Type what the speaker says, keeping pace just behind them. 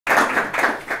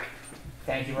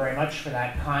thank you very much for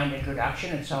that kind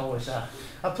introduction. It's always a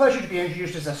pleasure to be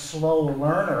introduced as a slow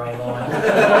learner, although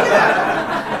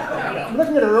I'm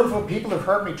looking at a room full of people who've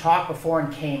heard me talk before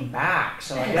and came back,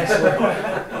 so I guess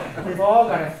we've all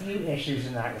got a few issues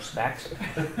in that respect.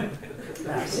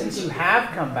 Since you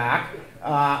have come back,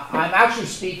 I'm actually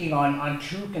speaking on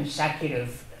 2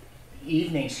 consecutive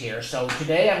evenings here. So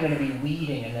today I'm going to be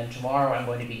weeding, and then tomorrow I'm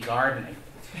going to be gardening.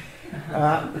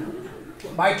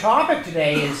 My topic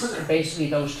today is basically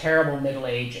those terrible Middle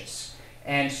Ages.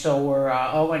 And so we're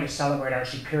all going to celebrate our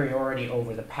superiority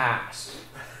over the past.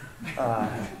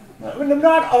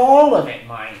 Not all of it,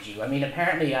 mind you. I mean,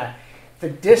 apparently the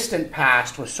distant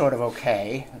past was sort of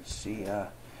okay. Let's see.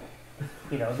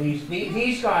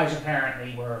 These guys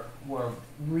apparently were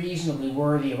reasonably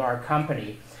worthy of our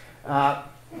company.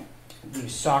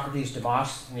 These Socrates,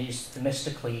 Demosthenes,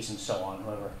 Themistocles, and so on,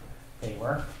 whoever they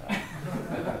were.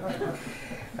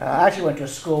 I actually went to a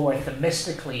school where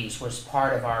Themistocles was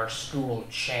part of our school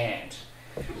chant.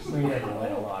 We didn't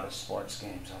win a lot of sports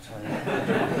games, I'll tell you.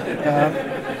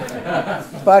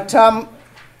 But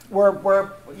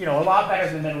we're a lot better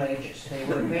than the Middle Ages. They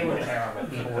were terrible.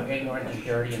 People were ignorant and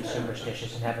dirty and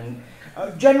superstitious and having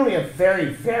generally a very,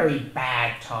 very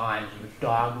bad time.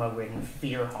 Dogma-ridden,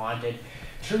 fear-haunted,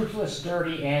 truthless,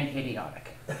 dirty, and idiotic.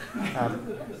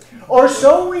 Or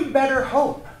so we'd better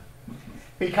hope,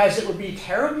 because it would be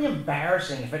terribly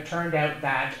embarrassing if it turned out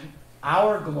that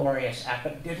our glorious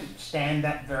epoch didn't stand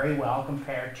up very well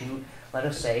compared to, let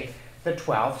us say, the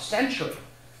 12th century.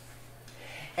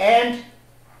 And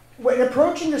when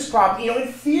approaching this problem, in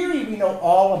theory we know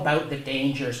all about the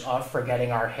dangers of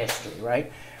forgetting our history, right?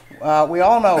 We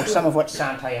all know some of what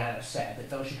Santayana said, that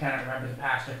those who cannot remember the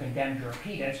past are condemned to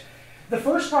repeat it. The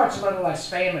first part's a little less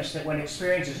famous, that when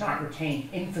experience is not retained,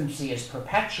 infancy is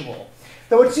perpetual.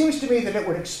 Though it seems to me that it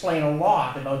would explain a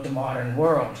lot about the modern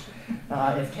world,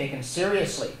 if taken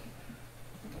seriously.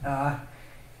 And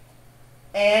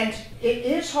it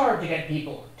is hard to get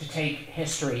people to take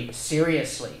history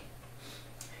seriously.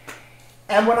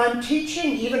 And when I'm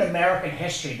teaching even American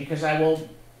history, because I will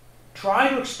try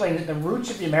to explain that the roots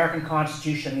of the American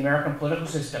Constitution, the American political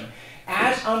system,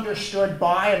 as understood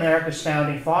by America's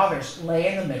founding fathers, lay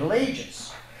in the Middle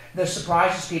Ages. This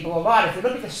surprises people a lot. If you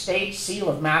look at the state seal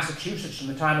of Massachusetts from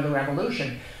the time of the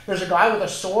Revolution, there's a guy with a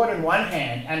sword in one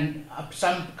hand and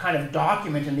some kind of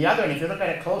document in the other, and if you look at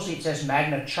it closely, it says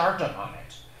Magna Charta on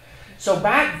it. So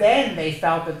back then, they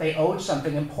felt that they owed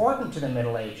something important to the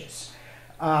Middle Ages.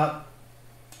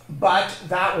 But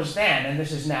that was then, and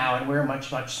this is now, and we're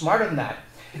much, much smarter than that.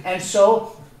 And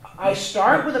so I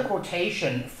start with a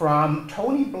quotation from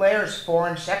Tony Blair's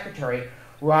Foreign Secretary,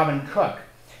 Robin Cook.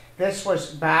 This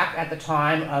was back at the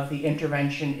time of the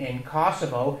intervention in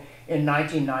Kosovo in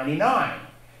 1999.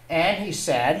 And he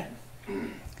said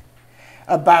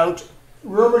about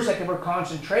rumors that there were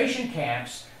concentration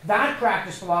camps, that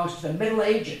practice belongs to the Middle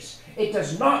Ages. It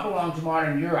does not belong to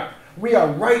modern Europe. We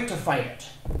are right to fight it.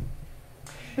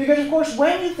 Because, of course,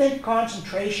 when you think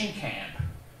concentration camp,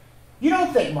 you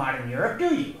don't think modern Europe,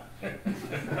 do you? Wait a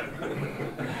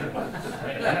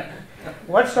minute.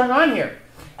 What's going on here?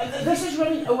 This is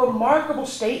really a remarkable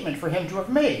statement for him to have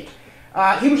made.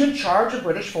 He was in charge of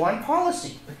British foreign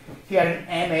policy. He had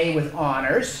an MA with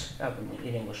honours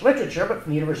in English literature, but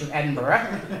from the University of Edinburgh.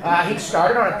 He'd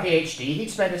started on a PhD.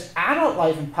 He'd spent his adult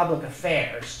life in public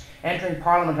affairs, entering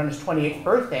Parliament on his 28th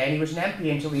birthday, and he was an MP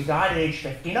until he died at age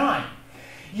 59.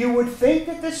 You would think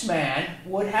that this man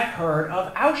would have heard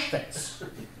of Auschwitz.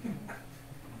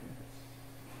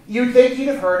 You'd think he'd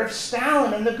have heard of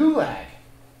Stalin and the Gulag.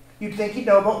 You'd think he'd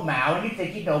know about Mao, and you'd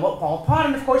think he'd know about Pol Pot,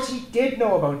 and of course he did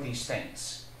know about these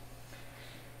things.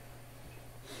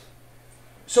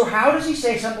 So how does he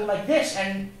say something like this?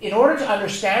 And in order to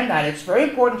understand that, it's very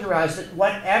important to realize that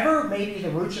whatever may be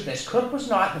the roots of this, Cook was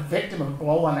not the victim of a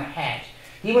blow on the head.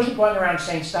 He wasn't going around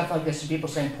saying stuff like this to people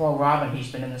saying, poor Robin,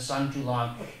 he's been in the sun too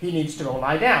long, he needs to go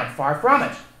lie down. Far from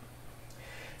it.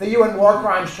 The UN War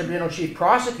Crimes Tribunal Chief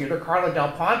Prosecutor, Carla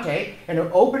Del Ponte, in her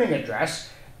opening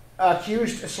address,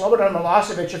 accused Slobodan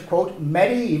Milosevic of, quote,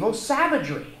 medieval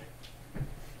savagery.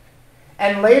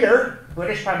 And later,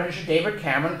 British Prime Minister David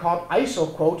Cameron called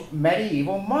ISIL, quote,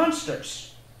 medieval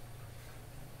monsters.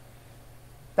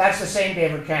 That's the same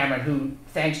David Cameron who,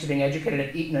 thanks to being educated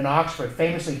at Eton and Oxford,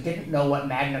 famously didn't know what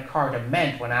Magna Carta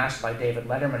meant when asked by David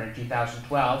Letterman in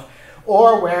 2012,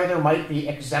 or where there might be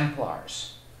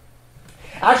exemplars.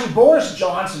 Actually, Boris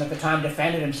Johnson at the time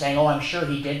defended him, saying, oh, I'm sure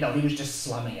he did know, he was just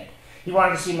slumming it. He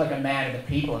wanted to seem like a man of the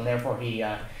people, and therefore he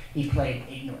played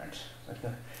ignorant. Like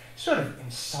a sort of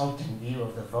insulting view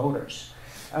of the voters.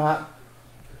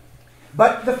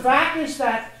 But the fact is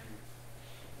that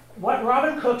what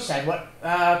Robin Cook said, what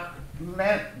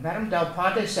Madame Del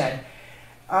Ponte said,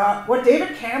 what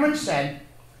David Cameron said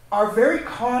are very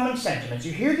common sentiments.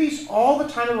 You hear these all the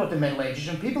time about the Middle Ages,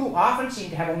 and people who often seem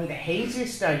to have only the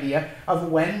haziest idea of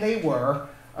when they were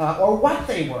or what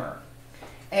they were.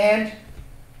 And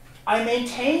I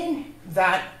maintain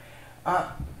that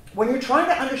when you're trying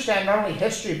to understand not only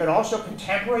history but also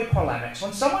contemporary polemics,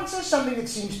 when someone says something that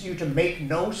seems to you to make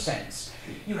no sense,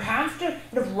 you have to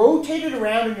kind of rotate it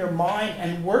around in your mind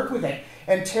and work with it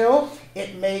until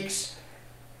it makes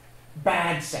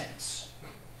bad sense,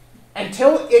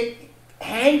 until it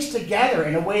hangs together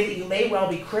in a way that you may well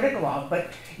be critical of,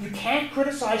 but you can't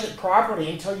criticize it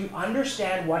properly until you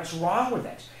understand what's wrong with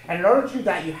it. And in order to do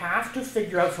that, you have to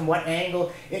figure out from what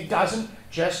angle it doesn't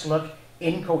just look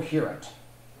incoherent.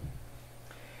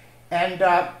 And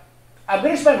I'm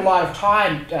going to spend a lot of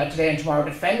time today and tomorrow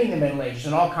defending the Middle Ages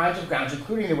on all kinds of grounds,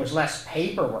 including there was less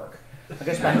paperwork. I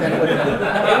guess back then it would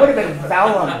have been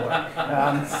vellum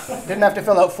work. Didn't have to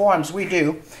fill out forms. We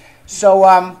do.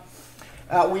 So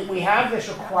we have this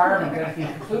requirement that at the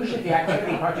conclusion of the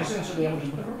activity, participants will be able to,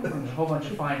 there's a whole bunch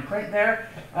of fine print there.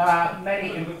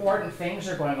 Many important things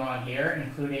are going on here,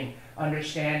 including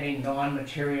understanding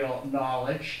non-material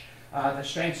knowledge, the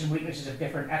strengths and weaknesses of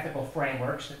different ethical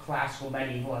frameworks, the classical,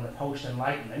 medieval, and the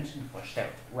post-Enlightenment, and of course their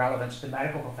relevance to the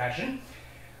medical profession.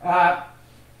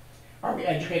 Are we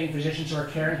educating physicians who are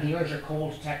caring healers or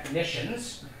cold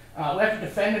technicians? We have to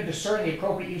defend and discern the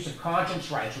appropriate use of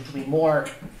conscience rights, which will be more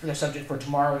for the subject for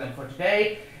tomorrow than for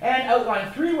today, and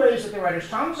outline 3 ways that the writers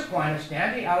Thomas Aquinas,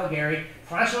 Dan de Alighieri,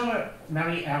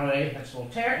 François-Marie Arouet, that's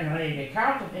Voltaire, and René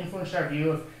Descartes have influenced our view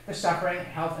of the suffering,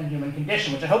 health, and human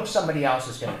condition, which I hope somebody else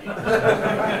is going to do.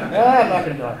 I'm not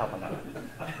going to do a help on that.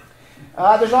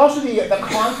 There's also the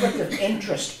conflict of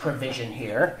interest provision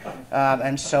here,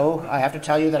 and so I have to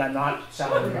tell you that I'm not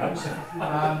selling drugs.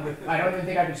 I don't even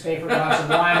think I could stay for a glass of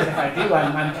wine, and if I do,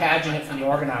 I'm cadging it from the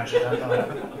organizers.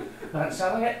 I'm not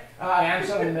selling it. I am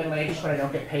selling the Middle Ages, but I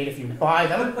don't get paid if you buy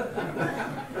them.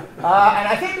 And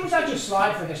I think there was actually a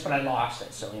slide for this, but I lost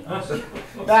it, so you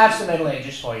know. That's the Middle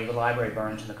Ages for you. The library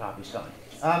burns and the copy's gone.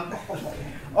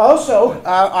 Also,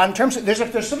 on terms of, there's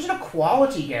some sort of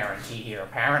quality guarantee here,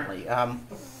 apparently,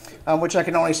 which I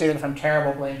can only say that if I'm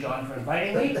terrible, blame John for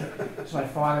inviting me. As my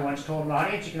father once told an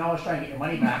audience, you can always try and get your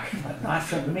money back, but not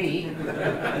from me.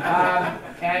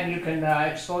 And you can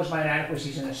expose my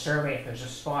inadequacies in a survey if there's a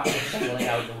spot that's filling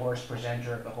out the worst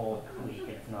presenter of the whole week. And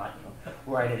if not, you know,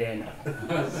 write it in.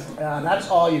 That's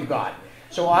all you've got.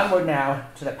 So onward now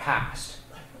to the past.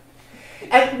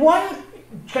 And one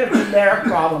kind of generic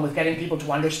problem with getting people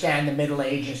to understand the Middle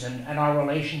Ages and our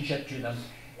relationship to them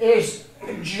is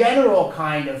a general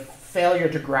kind of failure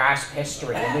to grasp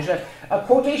history. And there's a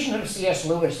quotation from C.S.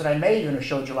 Lewis that I may even have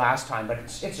showed you last time, but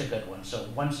it's a good one, so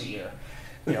once a year.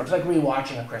 You know, it's like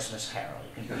rewatching A Christmas Carol.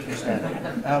 You can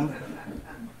understand that.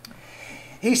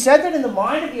 He said that in the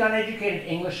mind of the uneducated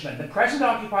Englishman, the present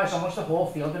occupies almost the whole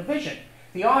field of vision.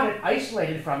 Beyond it,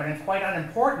 isolated from it and quite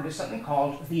unimportant, is something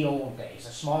called the old days,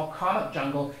 a small comic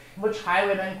jungle in which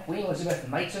highwaymen, Queen Elizabeth,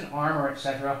 knights in armor,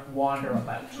 etc., wander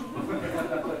about.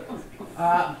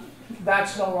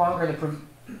 That's no longer the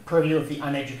purview of the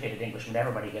uneducated Englishman.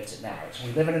 Everybody gets it now.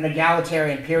 We live in an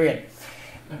egalitarian period.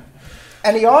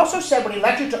 And he also said when he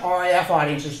lectured to RAF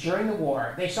audiences during the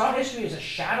war, they saw history as a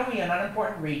shadowy and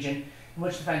unimportant region in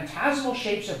which the phantasmal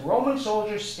shapes of Roman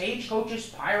soldiers, stagecoaches,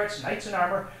 pirates, knights in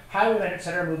armor, highwaymen,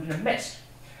 etc. moved in a mist.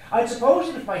 I'd suppose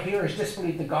that if my hearers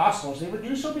disbelieved the Gospels, they would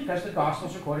do so because the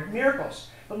Gospels recorded miracles.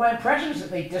 But my impression is that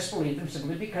they disbelieved them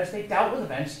simply because they dealt with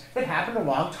events that happened a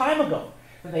long time ago.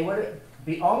 That they would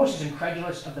be almost as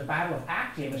incredulous of the Battle of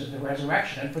Actium as of the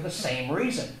resurrection, and for the same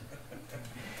reason.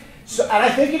 So, and I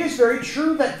think it is very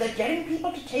true that getting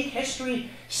people to take history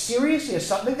seriously as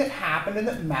something that happened and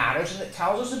that matters and that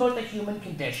tells us about the human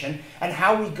condition and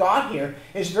how we got here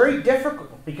is very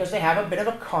difficult because they have a bit of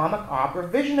a comic opera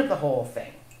vision of the whole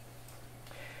thing.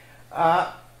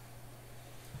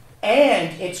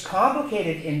 And it's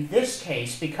complicated in this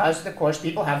case because, of course,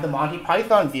 people have the Monty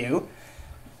Python view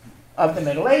of the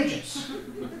Middle Ages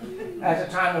as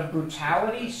a time of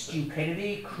brutality,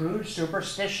 stupidity, crude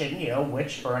superstition, you know,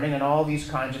 witch burning and all these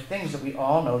kinds of things that we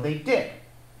all know they did.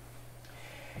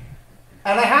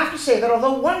 And I have to say that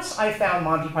although once I found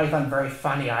Monty Python very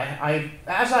funny,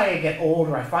 as I get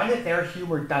older, I find that their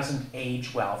humor doesn't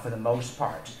age well for the most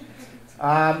part.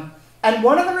 And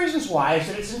one of the reasons why is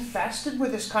that it's infested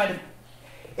with this kind of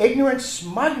ignorant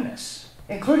smugness,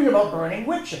 including about burning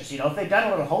witches. You know, if they'd done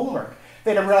a little homework,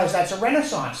 They don't realize that's a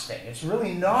Renaissance thing. It's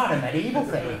really not a medieval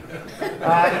thing.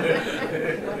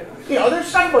 There's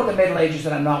stuff about the Middle Ages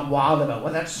that I'm not wild about.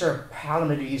 Well, that's Sir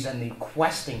Palomides and the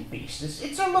questing beast.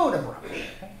 It's a load of rubbish.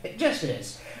 It just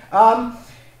is.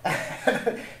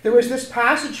 There was this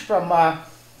passage from a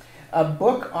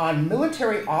book on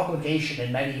military obligation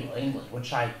in medieval England,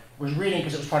 which I was reading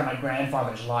because it was part of my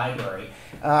grandfather's library.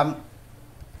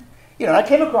 I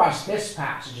came across this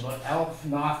passage about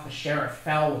Elfnoth the sheriff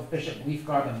fell with Bishop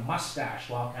Leafguard the mustache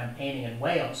while campaigning in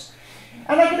Wales.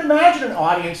 And I can imagine an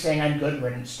audience saying, I'm good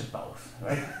riddance to both.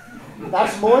 Right?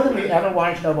 That's more than we ever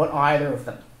wanted to know about either of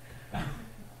them.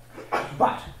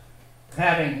 But,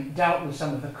 having dealt with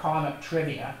some of the comic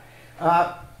trivia,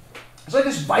 it's like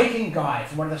this Viking guy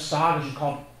from one of the sagas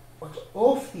called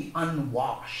Ulf the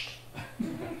Unwashed.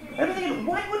 I'm thinking,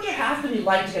 what would you have to be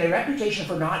like to get a reputation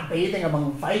for not bathing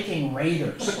among Viking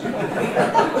raiders?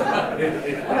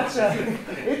 It's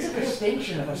a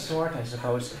distinction of a sort, I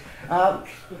suppose. But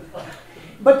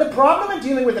the problem in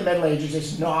dealing with the Middle Ages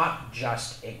is not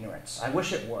just ignorance. I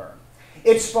wish it were.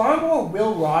 It's far more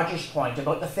Will Rogers' point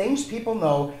about the things people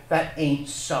know that ain't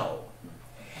so.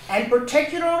 And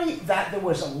particularly that there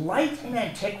was a light in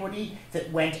antiquity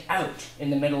that went out in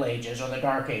the Middle Ages or the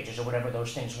Dark Ages or whatever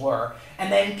those things were,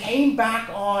 and then came back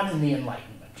on in the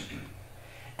Enlightenment.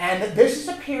 And that this is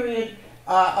a period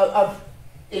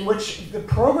in which the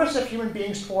progress of human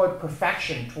beings toward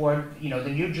perfection, toward the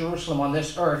New Jerusalem on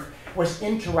this earth, was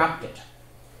interrupted.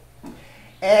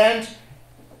 And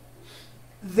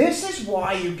this is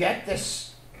why you get this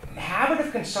habit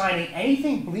of consigning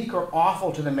anything bleak or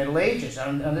awful to the Middle Ages,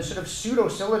 on this sort of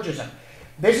pseudo-syllogism.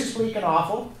 This is bleak and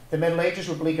awful, the Middle Ages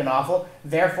were bleak and awful,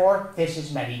 therefore this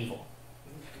is medieval.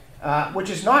 Which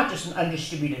is not just an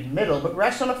undistributed middle, but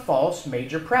rests on a false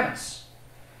major premise.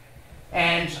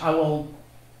 And I will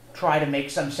try to make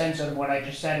some sense out of what I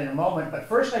just said in a moment, but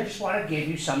first I just want to give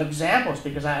you some examples,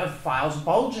 because I have files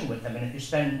bulging with them, and if you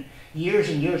spend years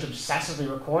and years obsessively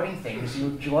recording things, you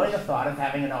enjoy the thought of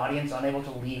having an audience unable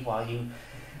to leave while you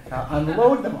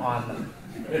unload them on them.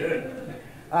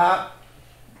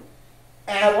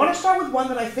 And I want to start with one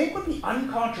that I think would be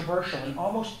uncontroversial in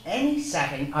almost any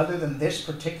setting other than this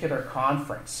particular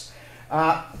conference,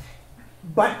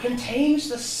 but contains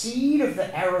the seed of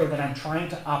the error that I'm trying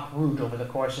to uproot over the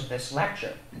course of this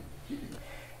lecture.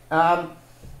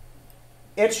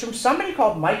 It's from somebody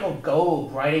called Michael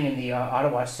Gove, writing in the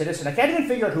Ottawa Citizen. I can't even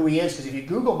figure out who he is, because if you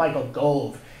Google Michael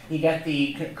Gove, you get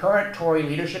the current Tory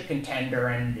leadership contender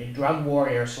and drug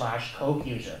warrior / coke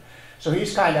user. So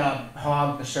he's kind of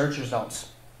hogged the search results.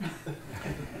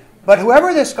 But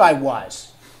whoever this guy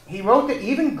was, he wrote that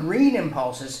even green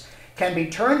impulses can be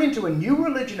turned into a new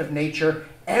religion of nature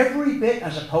every bit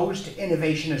as opposed to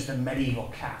innovation as the medieval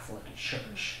Catholic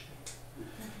Church.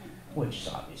 Which is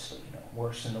obviously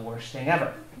worse than the worst thing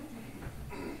ever.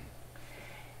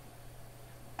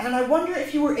 And I wonder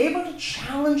if you were able to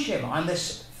challenge him on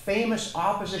this famous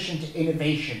opposition to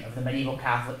innovation of the medieval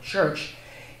Catholic Church,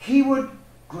 he would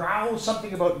growl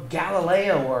something about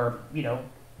Galileo, or,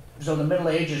 so the Middle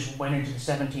Ages went into the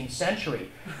 17th century.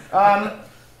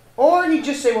 Or he'd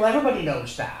just say, well, everybody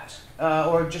knows that.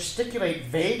 Or gesticulate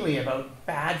vaguely about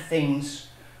bad things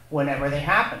whenever they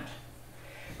happened.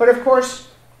 But of course,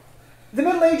 the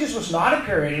Middle Ages was not a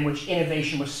period in which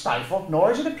innovation was stifled,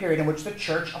 nor is it a period in which the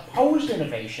church opposed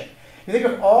innovation. You think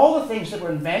of all the things that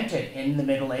were invented in the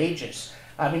Middle Ages.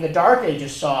 I mean, the Dark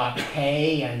Ages saw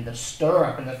hay and the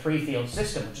stirrup and the three-field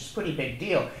system, which is a pretty big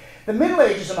deal. The Middle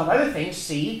Ages, among other things,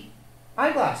 see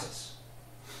eyeglasses.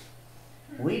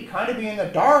 We'd kind of be in the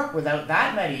dark without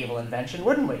that medieval invention,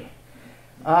 wouldn't we?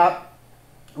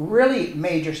 Really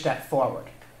major step forward.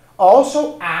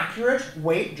 Also, accurate,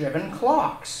 weight-driven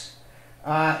clocks.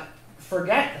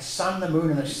 Forget the sun, the moon,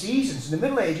 and the seasons. In the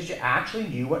Middle Ages, you actually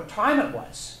knew what time it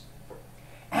was.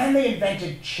 And they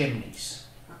invented chimneys.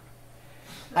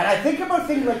 And I think about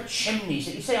things like chimneys,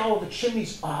 that you say, oh, the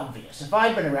chimney's obvious. If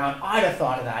I'd been around, I'd have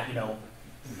thought of that,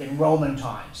 in Roman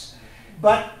times.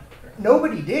 But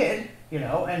nobody did,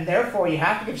 and therefore you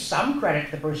have to give some credit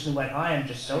to the person who went, I am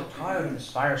just so tired of this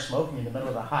fire smoking in the middle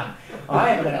of the hut.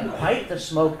 I am going to pipe the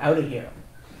smoke out of here.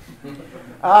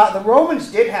 The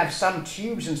Romans did have some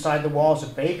tubes inside the walls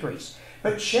of bakeries,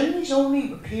 but chimneys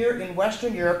only appeared in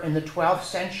Western Europe in the 12th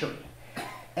century.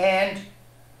 And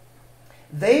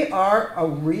they are a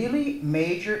really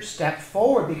major step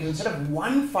forward, because instead of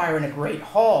one fire in a great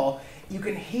hall, you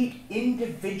can heat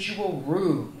individual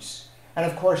rooms. And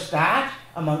of course that,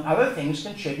 among other things,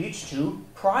 contributes to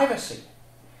privacy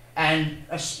and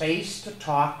a space to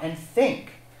talk and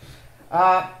think.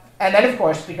 And then, of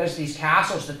course, because these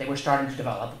castles that they were starting to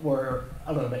develop were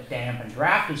a little bit damp and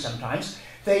drafty sometimes,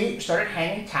 they started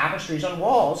hanging tapestries on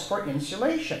walls for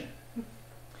insulation.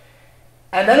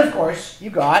 And then, of course,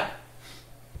 you got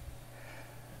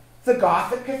the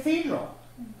Gothic cathedral.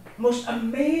 Most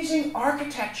amazing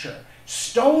architecture,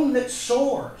 stone that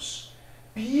soars,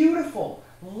 beautiful,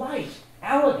 light,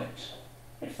 elegant.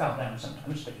 It fell down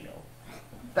sometimes, but you know,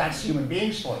 that's human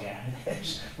beings for you.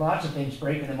 There's lots of things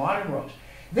break in the modern world.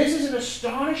 This is an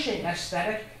astonishing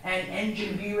aesthetic and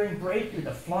engineering breakthrough.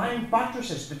 The flying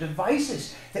buttresses, the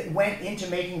devices that went into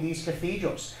making these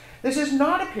cathedrals. This is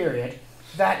not a period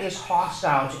that is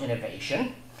hostile to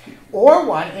innovation, or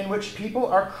one in which people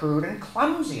are crude and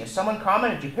clumsy. As someone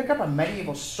commented, you pick up a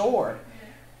medieval sword,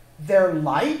 they're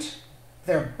light,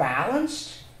 they're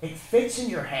balanced, it fits in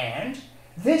your hand.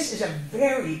 This is a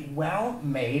very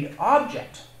well-made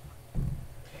object.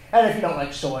 And if you don't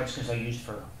like swords, because they're used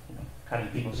for cutting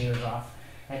people's ears off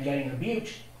and getting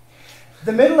rebuked,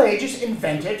 the Middle Ages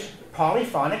invented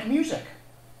polyphonic music.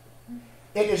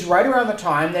 It is right around the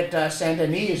time that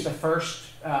Saint-Denis is the first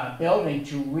building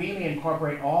to really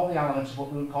incorporate all the elements of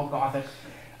what we would call Gothic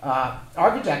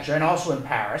architecture, and also in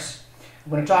Paris.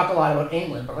 I'm going to talk a lot about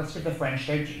England, but let's get the French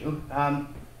their due.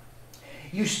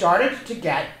 You started to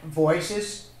get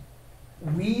voices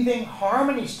weaving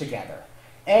harmonies together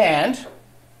and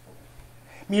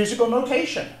musical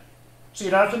notation, so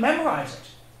you don't have to memorize it.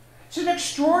 It's an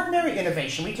extraordinary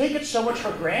innovation. We take it so much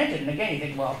for granted. And again, you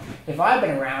think, well, if I've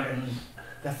been around in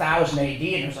 1000 AD and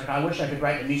it was like, I wish I could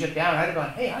write the music down, I'd have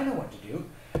gone, hey, I know what to do.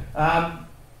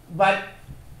 But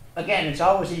again, it's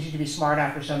always easy to be smart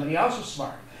after somebody else is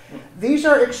smart. These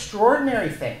are extraordinary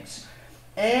things.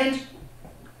 And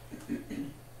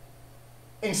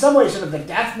in some ways, sort of the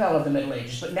death knell of the Middle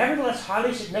Ages, but nevertheless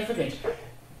highly significant.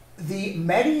 The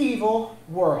medieval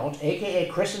world, aka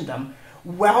Christendom,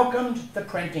 welcomed the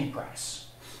printing press,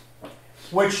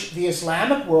 which the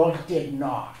Islamic world did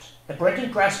not. The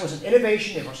printing press was an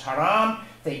innovation. It was haram.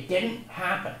 They didn't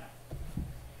happen.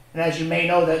 And as you may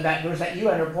know, that there was that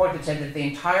UN report that said that the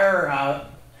entire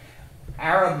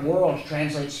Arab world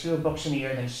translates fewer books in a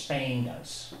year than Spain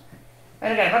does.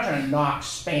 And again, I'm not trying to knock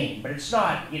Spain, but it's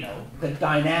not, the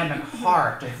dynamic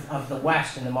heart of the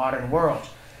West in the modern world.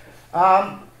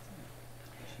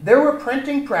 There were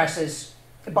printing presses.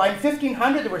 By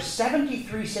 1500, there were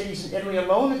 73 cities in Italy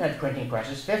alone that had printing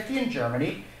presses, 50 in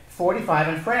Germany, 45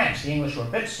 in France. The English were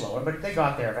a bit slower, but they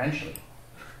got there eventually.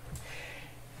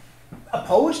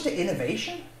 Opposed to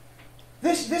innovation?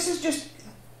 This is just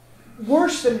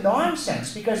worse than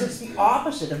nonsense, because it's the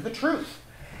opposite of the truth.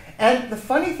 And the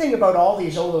funny thing about all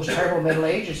those terrible Middle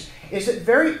Ages is that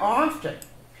very often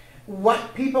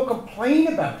what people complain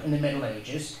about in the Middle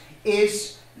Ages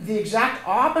is the exact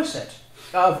opposite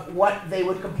of what they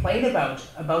would complain about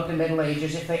the Middle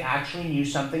Ages if they actually knew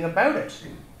something about it.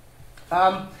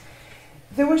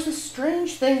 There was this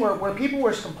strange thing where people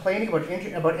were complaining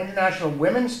about International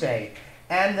Women's Day,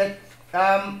 and that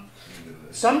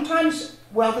sometimes,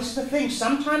 well, this is the thing,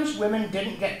 sometimes women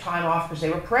didn't get time off because they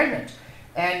were pregnant.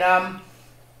 And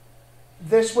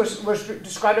this was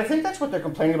described, I think that's what they're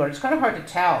complaining about. It's kind of hard to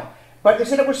tell. But they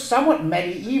said it was somewhat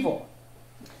medieval.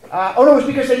 Oh no, it was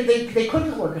because they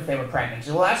couldn't work if they were pregnant.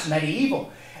 So, well, that's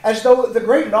medieval. As though the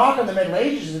great knock on the Middle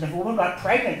Ages is that if a woman got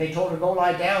pregnant, they told her, go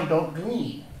lie down, don't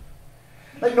glean.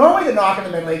 Like, normally the knock on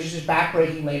the Middle Ages is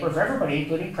backbreaking labor for everybody,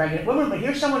 including pregnant women. But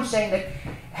here's someone saying that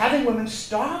having women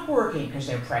stop working because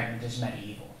they're pregnant is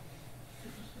medieval.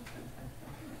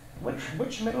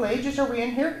 Which Middle Ages are we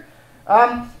in here?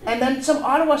 And then some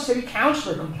Ottawa city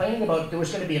councillor complaining about there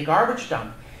was going to be a garbage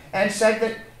dump and said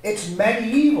that it's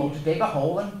medieval to dig a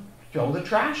hole and throw the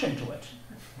trash into it.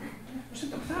 So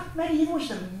I thought medieval was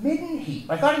the midden heap.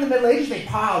 I thought in the Middle Ages they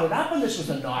piled it up and this was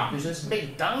the knock. There's this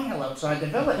big dunghill outside the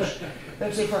village.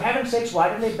 They'd say, for heaven's sakes, why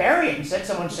didn't they bury it? Instead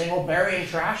someone's saying, well, burying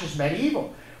trash is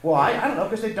medieval. Why? I don't know,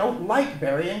 because they don't like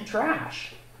burying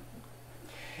trash.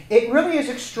 It really is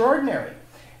extraordinary.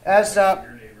 As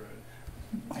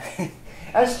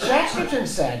Chesterton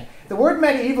said, the word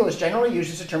medieval is generally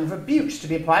used as a term of abuse to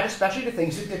be applied especially to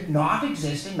things that did not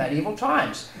exist in medieval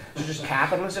times, such as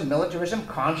capitalism, militarism,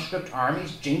 conscript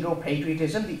armies, jingo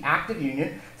patriotism, the active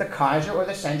union, the Kaiser, or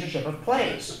the censorship of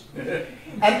plays.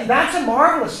 And that's a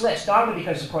marvelous list, not only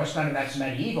because, of course, none of that's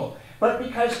medieval, but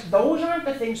because those aren't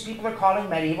the things people are calling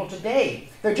medieval today.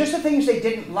 They're just the things they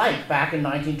didn't like back in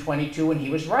 1922 when he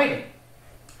was writing.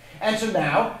 And so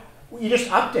now, you just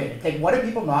update it. Think, what do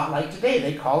people not like today?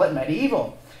 They call it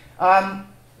medieval. The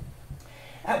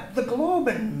Globe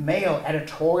and Mail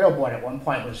editorial board at one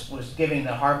point was giving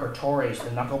the Harper Tories the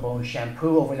knucklebone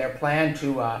shampoo over their plan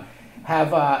to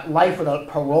have life without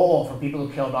parole for people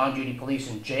who killed on-duty police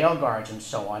and jail guards and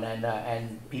so on,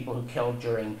 and people who killed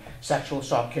during sexual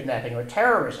assault, kidnapping, or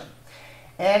terrorism.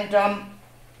 And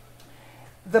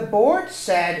the board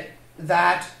said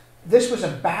that this was a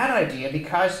bad idea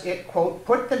because it, quote,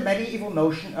 put the medieval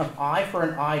notion of eye for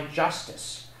an eye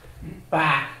justice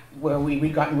back where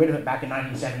we'd gotten rid of it back in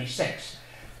 1976.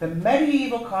 The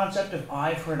medieval concept of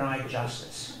eye for an eye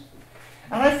justice.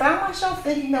 And I found myself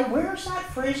thinking, now where does that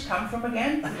phrase come from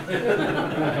again?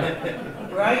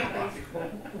 Right?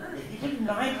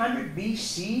 900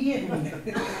 BC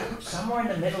and somewhere in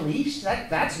the Middle East?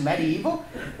 That's medieval?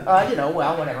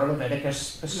 Well, whatever,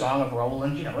 Leviticus, the Song of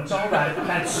Roland, it's all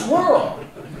that swirl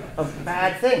of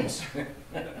bad things.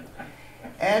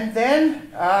 And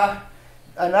then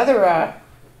another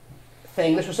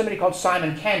thing, this was somebody called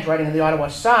Simon Kent writing in the Ottawa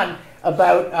Sun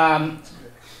about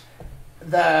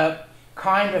the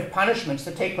kind of punishments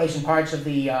that take place in parts of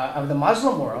the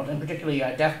Muslim world, and particularly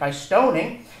death by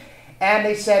stoning. And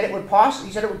they said it would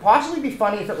possibly be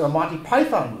funny if it were a Monty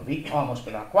Python movie, almost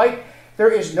but not quite.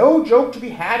 There is no joke to be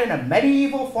had in a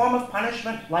medieval form of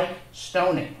punishment like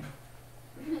stoning.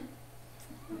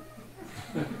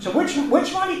 So which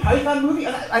Monty Python movie?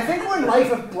 I think we're in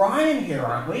Life of Brian here,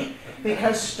 aren't we?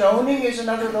 Because stoning is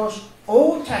another of those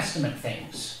Old Testament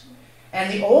things.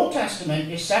 And the Old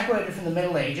Testament is separated from the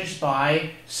Middle Ages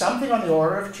by something on the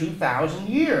order of 2,000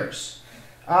 years.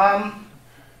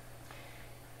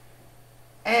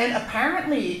 And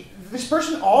apparently, this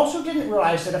person also didn't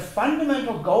realize that a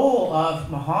fundamental goal of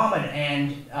Muhammad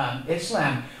and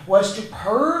Islam was to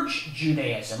purge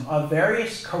Judaism of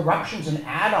various corruptions and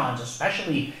add-ons,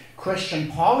 especially Christian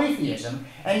polytheism,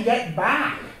 and get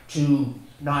back to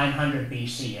 900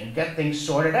 BC and get things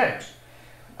sorted out.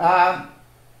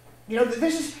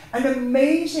 This is an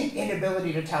amazing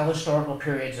inability to tell historical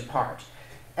periods apart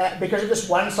because of this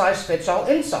one-size-fits-all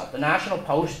insult. The National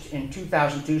Post in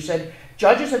 2002 said,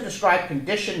 judges have described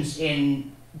conditions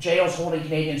in jails holding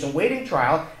Canadians awaiting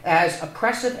trial as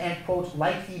oppressive and, quote,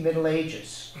 like the Middle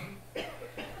Ages.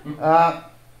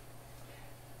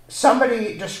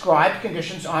 Somebody described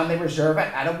conditions on the reserve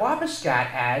at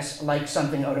Attawabascat as like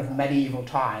something out of medieval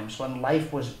times when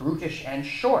life was brutish and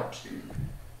short.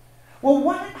 Well,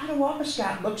 what at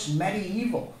Attawabascat looks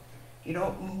medieval?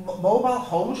 Mobile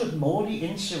homes with moldy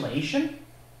insulation?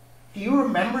 Do you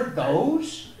remember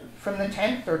those from the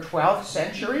 10th or 12th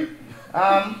century?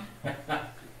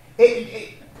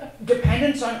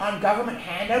 Dependence on government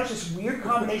handouts, this weird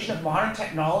combination of modern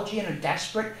technology and a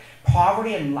desperate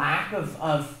poverty and lack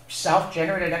of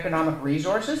self-generated economic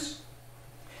resources.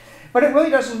 But it really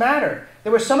doesn't matter.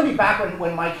 There was somebody back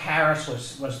when Mike Harris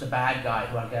was the bad guy,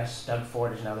 who I guess Doug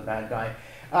Ford is now the bad guy,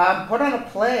 put on a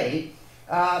play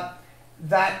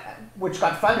which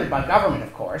got funded by government,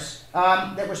 of course,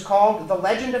 that was called The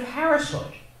Legend of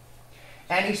Harrishood.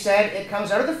 And he said it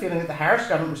comes out of the feeling that the Harris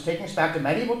government was taking us back to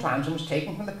medieval times and was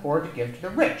taking from the poor to give to the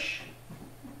rich.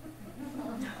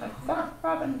 I thought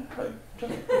Robin Hood.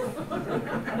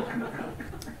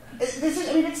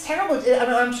 It's terrible.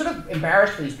 I'm sort of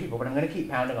embarrassed for these people, but I'm going to keep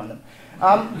pounding on them.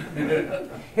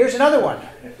 Here's another one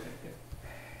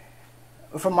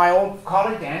from my old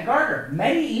colleague Dan Gardner.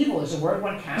 Medieval is a word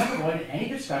one cannot avoid in any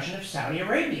discussion of Saudi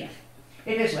Arabia.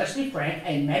 It is, let's be frank,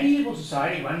 a medieval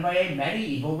society run by a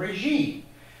medieval regime.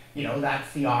 That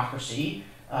theocracy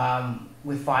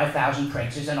with 5,000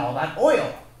 princes and all that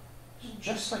oil.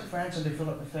 Just like France under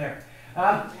Philip the Fair.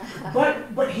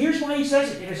 But here's why he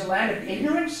says it. It is a land of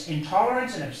ignorance,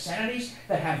 intolerance, and obscenities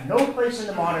that have no place in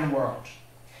the modern world.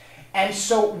 And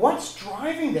so what's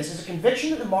driving this is a conviction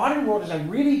that the modern world is a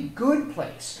really good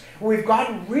place, where we've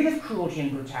gotten rid of cruelty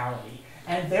and brutality,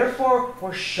 and therefore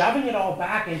we're shoving it all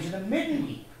back into the midden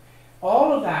heap.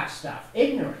 All of that stuff,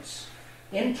 ignorance,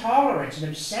 intolerance, and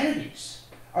obscenities,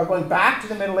 are going back to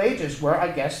the Middle Ages, where I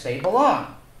guess they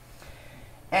belong.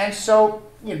 And so,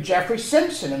 Jeffrey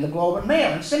Simpson in the Globe and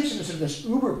Mail, and Simpson is sort of this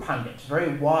uber pundit,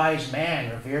 very wise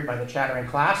man, revered by the chattering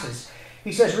classes.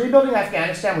 He says, rebuilding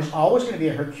Afghanistan was always going to be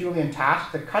a Herculean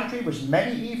task. The country was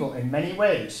medieval in many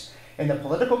ways, in the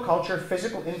political culture,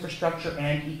 physical infrastructure,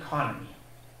 and economy.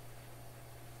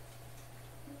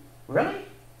 Really?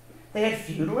 They had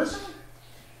feudalism?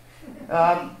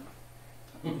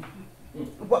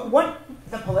 What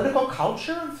the political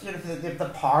culture,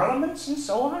 the parliaments and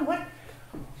so on?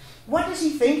 What does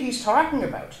he think he's talking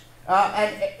about?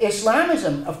 And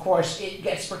Islamism, of course, it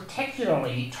gets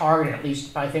particularly targeted, at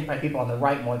least I think by people on the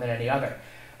right more than any other.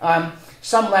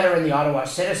 Some letter in the Ottawa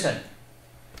Citizen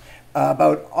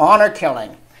about honor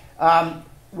killing.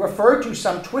 referred to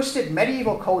some twisted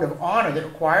medieval code of honor that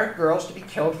required girls to be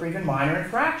killed for even minor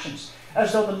infractions,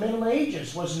 as though the Middle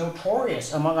Ages was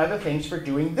notorious, among other things, for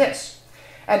doing this.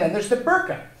 And then there's the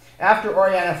burqa. After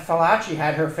Oriana Fallaci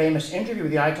had her famous interview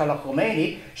with the Ayatollah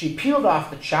Khomeini, she peeled off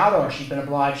the chador she'd been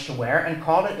obliged to wear and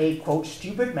called it a, quote,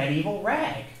 stupid medieval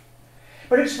rag.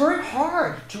 But it's very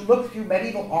hard to look through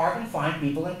medieval art and find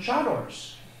people in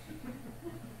chadors,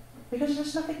 because it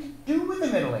has nothing to do with the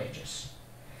Middle Ages.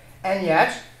 And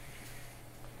yet,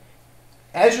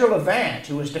 Ezra Levant,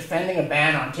 who was defending a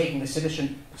ban on taking the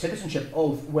citizenship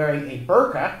oath wearing a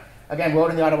burqa, again wrote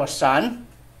in the Ottawa Sun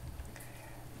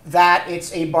that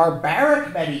it's a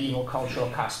barbaric medieval cultural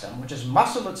custom which has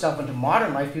muscled itself into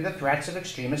modern life through the threats of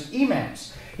extremist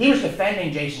imams. He was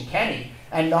defending Jason Kenney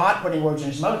and not putting words in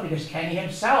his mouth, because Kenney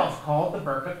himself called the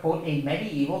burqa, quote, a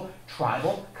medieval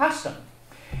tribal custom.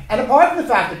 And apart from the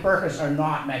fact that burqas are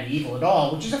not medieval at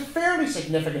all, which is a fairly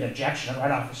significant objection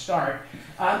right off the start,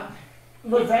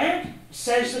 Levant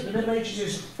says that the Middle Ages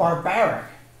is barbaric,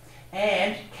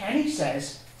 and Kenney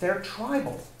says they're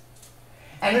tribal.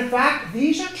 And in fact,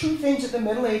 these are two things that the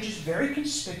Middle Ages very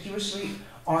conspicuously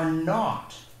are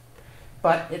not.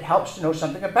 But it helps to know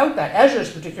something about that.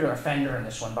 Ezra's a particular offender in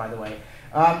this one, by the way.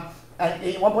 And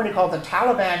at one point he called the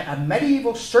Taliban a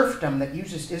medieval serfdom that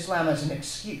uses Islam as an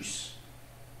excuse.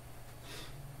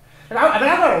 And I've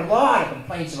got a lot of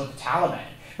complaints about the Taliban,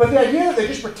 but the idea that they're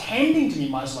just pretending to be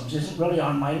Muslims isn't really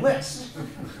on my list.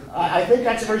 I think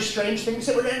that's a very strange thing to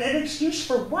say. An excuse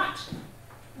for what?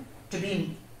 To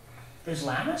be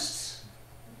Islamists?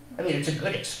 I mean, it's a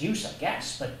good excuse, I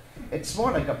guess, but it's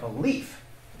more like a belief.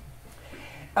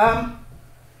 But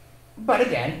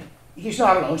again, he's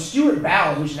not alone. Stuart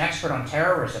Bell, who's an expert on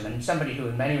terrorism and somebody who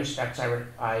in many respects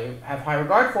I have high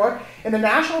regard for, in the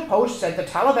National Post said the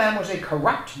Taliban was a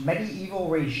corrupt medieval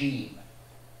regime.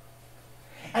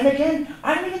 And again,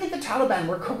 I don't even think the Taliban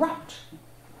were corrupt.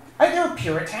 I think they were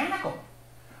puritanical.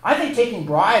 I think taking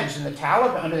bribes under the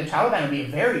Taliban would be a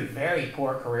very, very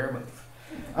poor career move.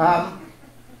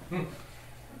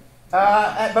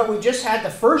 But we just had the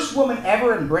first woman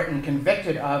ever in Britain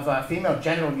convicted of female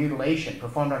genital mutilation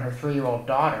performed on her 3-year-old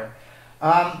daughter.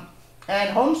 And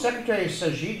Home Secretary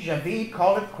Sajid Javid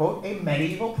called it, quote, a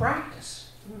medieval practice.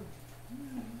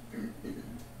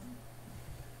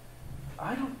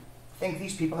 I don't think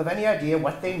these people have any idea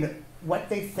what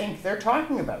they think they're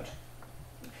talking about.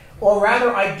 Or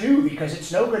rather, I do, because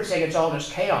it's no good saying it's all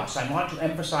just chaos. I want to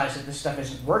emphasize that this stuff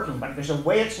isn't working, but there's a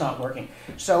way it's not working.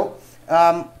 So,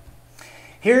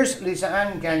 here's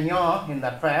Lisanne Gagnon in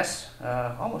La Presse,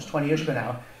 almost 20 years ago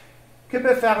now. Que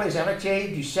peuvent faire les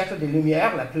héritiers du siècle des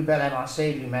Lumières, la plus belle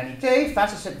avancée de l'humanité,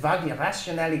 face à cette vague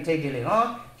irrationalité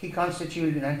délirante qui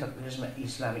constitue l'intégrisme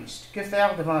islamiste? Que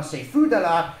faire devant ces fous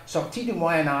d'Allah sortis du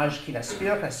Moyen-Âge qui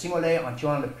n'aspirent qu'à simuler en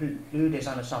tuant le plus des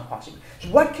innocents possible? So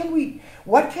what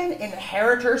can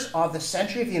inheritors of the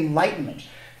century of the Enlightenment,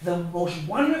 the most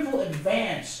wonderful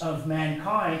advance of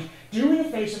mankind, do in the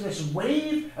face of this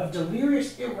wave of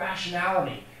delirious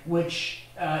irrationality, which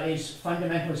is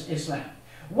fundamentalist Islam?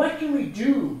 What can we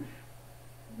do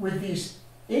with these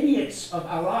idiots of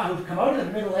Allah who've come out of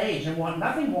the Middle Age and want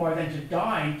nothing more than to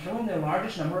die, killing the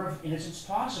largest number of innocents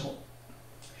possible?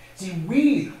 See,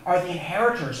 we are the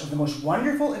inheritors of the most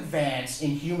wonderful advance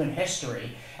in human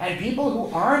history, and people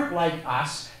who aren't like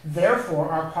us, therefore,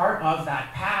 are part of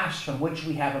that past from which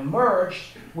we have emerged,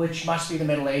 which must be the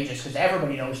Middle Ages, because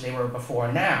everybody knows they were before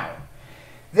now.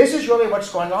 This is really what's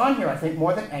going on here, I think,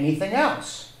 more than anything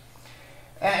else.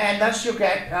 And thus you'll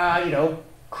get,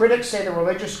 critics say the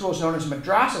religious schools known as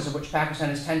madrasas, of which Pakistan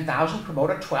has 10,000,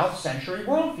 promote a 12th century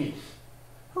worldview.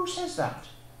 Who says that?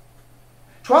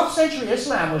 12th century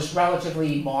Islam was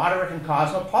relatively moderate and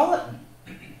cosmopolitan.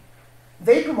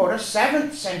 They promote a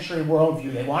 7th century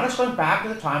worldview. They want us going back to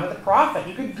the time of the Prophet.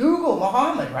 You could Google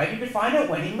Muhammad, right? You could find out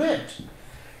when he lived.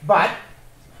 But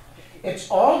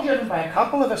it's all driven by a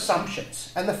couple of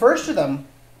assumptions. And the first of them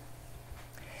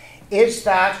is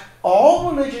that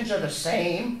all religions are the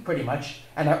same, pretty much,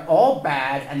 and they're all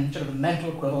bad and sort of the mental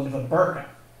equivalent of a burqa.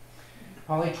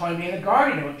 Probably trying to be in the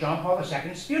Guardian about John Paul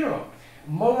II's funeral.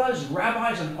 Mullahs,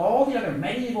 rabbis, and all the other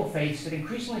medieval faiths that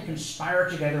increasingly conspire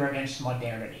together against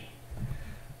modernity.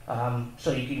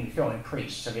 So you can throw in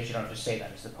priests. I guess you don't have to say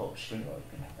that as the Pope's funeral.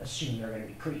 You can assume they're going to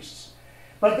be priests.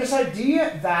 But this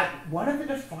idea that one of the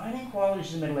defining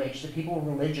qualities of the Middle Age is that people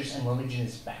were religious and religion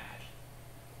is bad.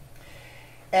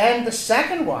 And the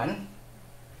second one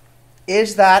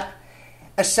is that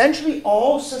essentially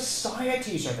all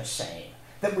societies are the same,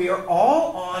 that we are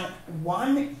all on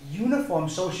one uniform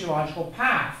sociological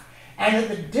path, And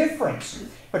that the difference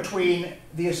between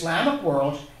the Islamic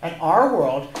world and our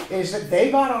world is that they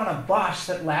got on a bus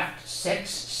that left 6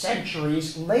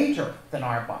 centuries later than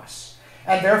our bus.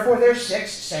 And therefore they're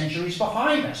 6 centuries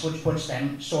behind us, which puts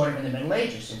them sort of in the Middle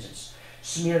Ages, since it's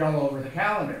smeared all over the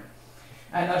calendar.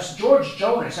 And that's George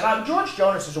Jonas. And George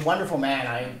Jonas is a wonderful man.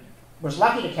 I was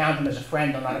lucky to count him as a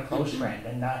friend, though not a close friend.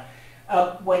 And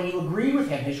when you agree with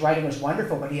him, his writing was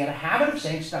wonderful, but he had a habit of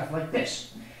saying stuff like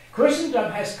this.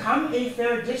 Christendom has come a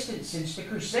fair distance since the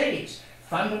Crusades.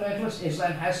 Fundamentalist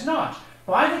Islam has not.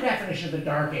 By the definition of the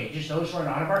Dark Ages, those who are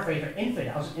not of our faith are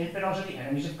infidels, and infidels are the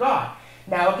enemies of God.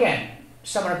 Now again,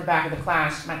 someone at the back of the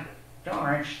class,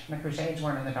 George, the Crusades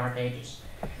weren't in the Dark Ages.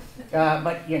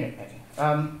 But you're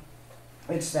nitpicking.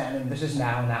 It's then, and this is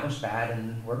now, and that was bad,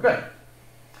 and we're good.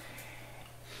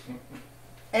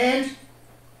 And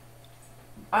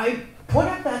I put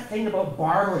up that thing about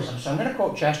barbarism, so I'm going to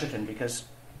quote Chesterton, because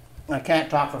I can't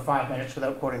talk for 5 minutes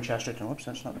without quoting Chesterton. Whoops,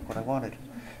 that's not what I wanted.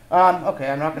 Okay,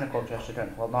 I'm not going to quote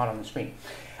Chesterton. Well, not on the screen.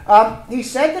 He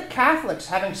said that Catholics,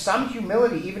 having some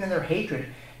humility even in their hatred,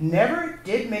 never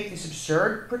did make this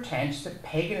absurd pretense that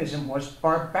paganism was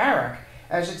barbaric,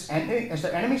 as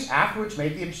their enemies afterwards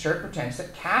made the absurd pretense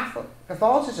that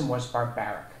Catholicism was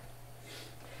barbaric.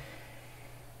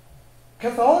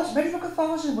 Medieval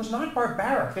Catholicism was not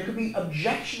barbaric. There could be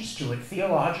objections to it,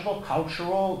 theological,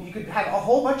 cultural. You could have a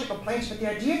whole bunch of complaints, but the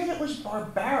idea that it was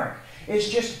barbaric is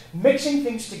just mixing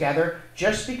things together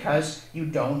just because you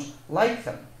don't like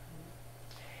them.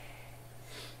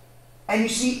 And you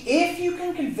see, if you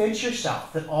can convince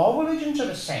yourself that all religions are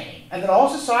the same, and that all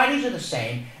societies are the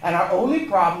same, and our only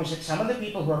problem is that some of the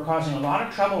people who are causing a lot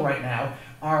of trouble right now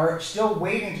are still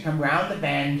waiting to come round the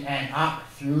bend and up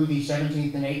through the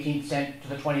 17th and 18th to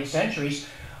the 20th centuries,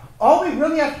 all we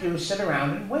really have to do is sit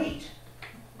around and wait.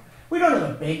 We don't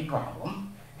have a big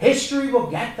problem. History will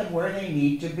get them where they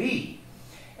need to be.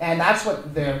 And that's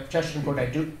what the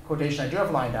Chesterton quotation I do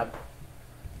have lined up.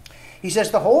 He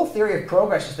says, the whole theory of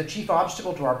progress is the chief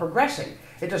obstacle to our progressing.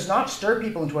 It does not stir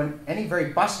people into any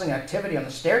very bustling activity on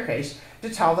the staircase to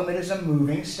tell them it is a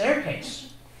moving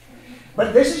staircase.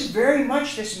 But this is very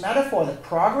much this metaphor that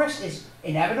progress is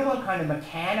inevitable and kind of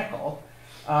mechanical.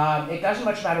 It doesn't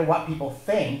much matter what people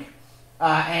think.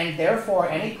 And therefore,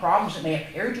 any problems that may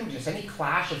appear to exist, any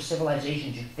clash of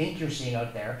civilizations you think you're seeing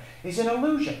out there, is an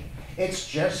illusion. It's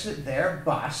just that their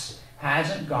bus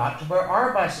hasn't got to where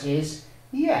our bus is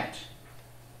yet.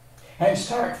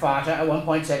 Hence, Tariq Fatah at one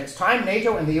point said, it's time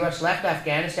NATO and the US left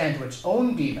Afghanistan to its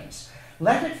own demons.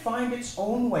 Let it find its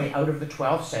own way out of the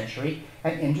 12th century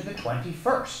and into the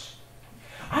 21st.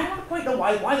 I don't quite know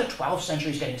why the 12th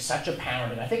century is getting such a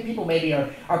pounding. I think people maybe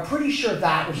are pretty sure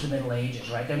that was the Middle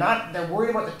Ages, right? They're worried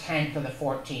about the 10th or the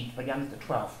 14th, but again, the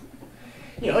 12th.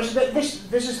 You know,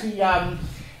 this is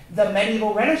the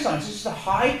medieval Renaissance. This is the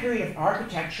high period of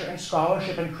architecture and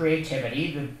scholarship and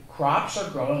creativity. The crops are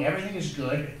growing, everything is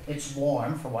good, it's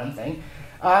warm, for one thing.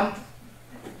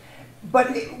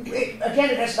 But again,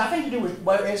 it has nothing to do with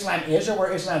where Islam is or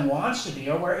where Islam wants to be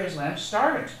or where Islam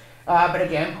started. But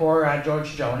again, poor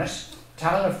George Jonas,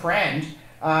 telling a friend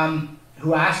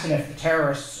who asked him if the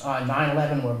terrorists on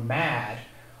 9/11 were mad,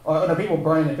 or no, people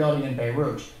burning the building in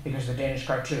Beirut because of the Danish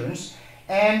cartoons.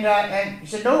 And he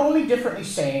said, no, only differently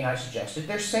saying, I suggested,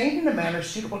 they're saying in a manner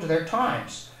suitable to their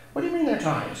times. What do you mean their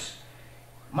times?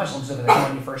 Muslims live in the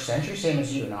 21st century, same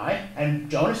as you and I.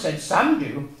 And Jonas said, some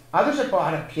do. Others have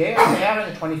bought a pied à terre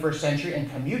in the 21st century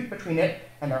and commute between it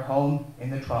and their home in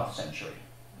the 12th century.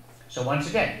 So once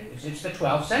again, it's the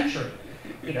 12th century.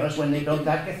 You know, it's when they built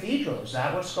that cathedral. Is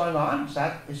that what's going on?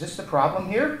 Is this the problem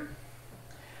here?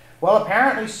 Well,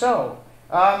 apparently so.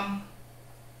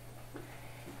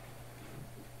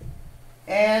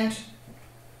 And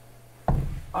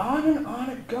on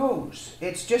it goes.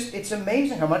 It's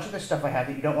amazing how much of this stuff I have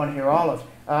that you don't want to hear all of.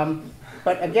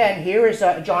 But again, here is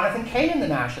Jonathan Kay in the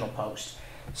National Post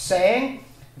saying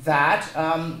that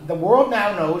the world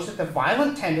now knows that the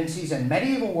violent tendencies and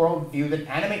medieval worldview that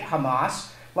animate Hamas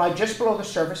lie just below the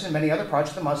surface in many other parts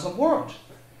of the Muslim world.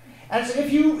 And so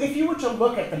if you were to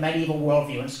look at the medieval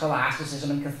worldview and scholasticism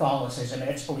and Catholicism and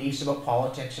its beliefs about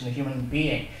politics and the human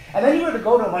being, and then you were to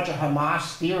go to a bunch of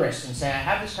Hamas theorists and say, I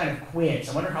have this kind of quiz,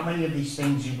 I wonder how many of these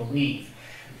things you believe.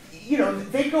 You know,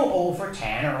 they go 0 for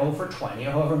 10 or 0 for 20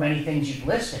 or however many things you've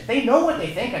listed. They know what they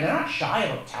think and they're not shy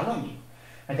about telling you.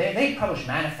 And they publish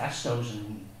manifestos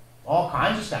and all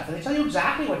kinds of stuff, and they tell you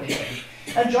exactly what they think.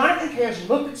 And Jonathan Kay has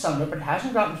looked at some of it but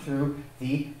hasn't gotten through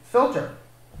the filter.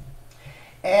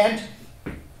 And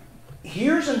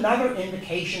here's another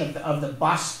indication of the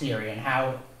bus theory and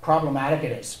how problematic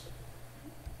it is.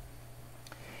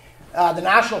 The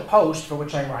National Post, for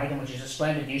which I write, and which is a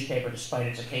splendid newspaper despite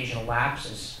its occasional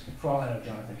lapses, for all I know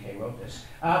Jonathan Kay wrote this,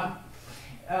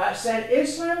 said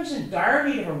Islam is in dire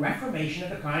need of a reformation of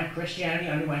the kind Christianity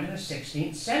underwent in the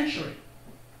 16th century.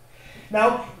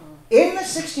 Now, in the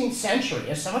 16th century,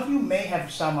 as some of you may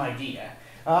have some idea,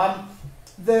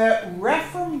 the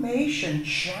Reformation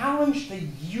challenged the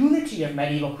unity of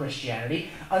medieval Christianity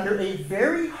under a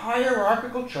very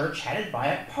hierarchical church headed by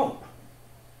a pope.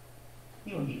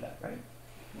 You don't need that, right?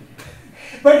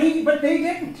 But they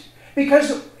didn't,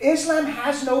 because Islam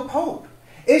has no pope.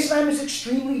 Islam is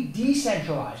extremely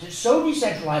decentralized. It's so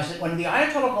decentralized that when the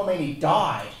Ayatollah Khomeini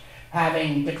died,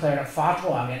 having declared a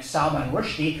fatwa against Salman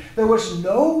Rushdie, there was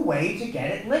no way to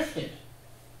get it lifted.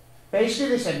 Basically,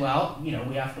 they said, well, we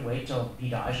have to wait till he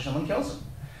dies or someone kills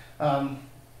him,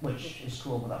 which is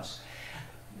cool with us.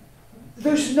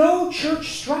 There's no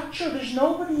church structure. There's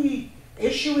nobody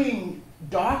issuing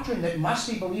doctrine that must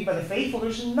be believed by the faithful.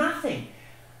 There's nothing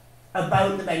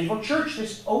about the medieval church.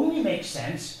 This only makes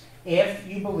sense if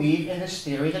you believe in this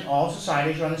theory that all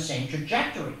societies are on the same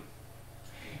trajectory.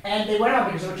 And they went on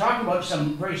because they were talking about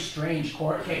some very strange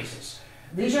court cases.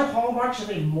 These are hallmarks of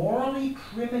a morally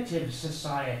primitive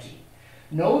society.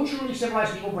 No truly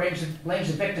civilized people blames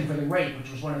the victim for the rape,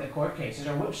 which was one of the court cases,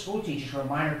 or whips school teachers for a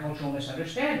minor cultural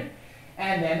misunderstanding.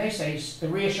 And then they say the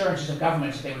reassurances of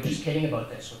governments that they were just kidding about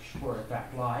this, which were in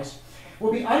fact lies,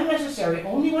 will be unnecessary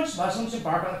only once Muslims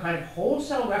embark on the kind of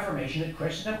wholesale reformation that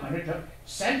Christendom undertook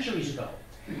centuries ago.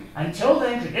 Until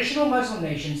then, traditional Muslim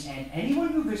nations and anyone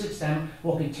who visits them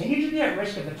will continue to be at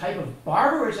risk of the type of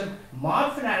barbarism,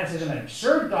 mob fanaticism, and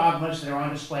absurd dogmas that are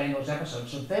on display in those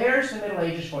episodes. So there's the Middle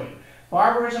Ages for you.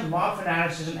 Barbarism, mob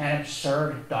fanaticism, and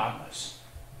absurd dogmas.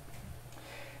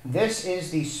 This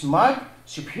is the smug,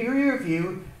 superior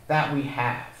view that we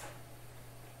have.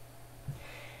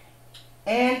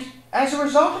 And as a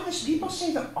result of this, people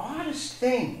say the oddest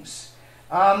things.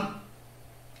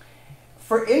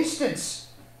 For instance,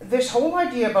 this whole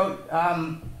idea about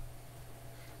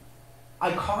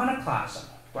iconoclasm,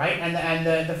 right?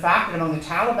 And the fact that among the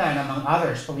Taliban, among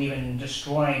others, believe in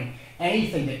destroying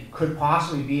anything that could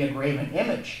possibly be a graven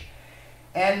image.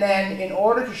 And then in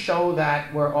order to show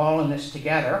that we're all in this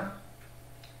together,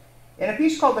 in a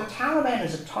piece called The Taliban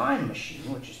is a Time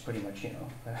Machine, which is pretty much,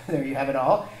 there you have it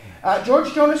all,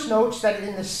 George Jonas notes that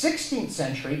in the 16th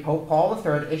century, Pope Paul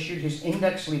III issued his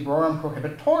Index Librorum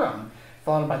Prohibitorum,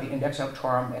 followed by the Index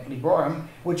Auctorum et Librorum,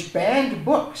 which banned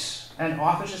books and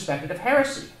authors suspected of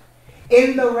heresy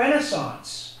in the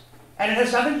Renaissance. And it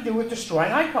has nothing to do with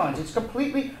destroying icons. It's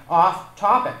completely off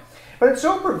topic. But it's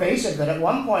so pervasive that at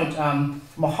one point,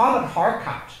 Muhammad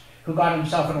Harkat, who got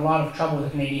himself in a lot of trouble with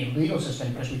the Canadian legal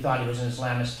system because we thought he was an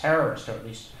Islamist terrorist, or at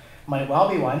least might well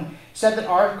be one, said that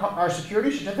our security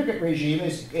certificate regime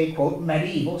is a, quote,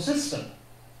 medieval system.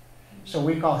 So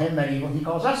we call him medieval, he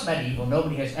calls us medieval.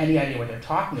 Nobody has any idea what they're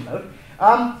talking about.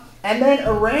 And then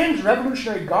Iran's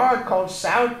Revolutionary Guard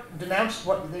denounced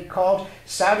what they called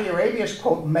Saudi Arabia's,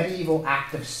 quote, medieval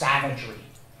act of savagery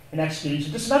in executing. So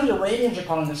this is what the Iranians are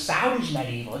calling the Saudis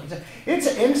medieval. It's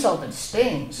an insult that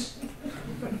stings.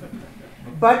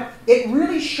 But it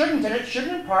really shouldn't, and it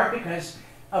shouldn't in part because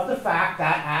of the fact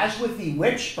that, as with the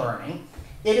witch burning,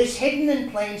 it is hidden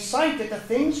in plain sight that the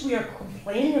things we are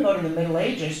complaining about in the Middle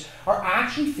Ages are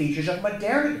actually features of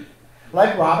modernity,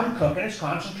 like Robin Cook and his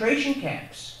concentration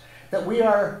camps, that we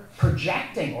are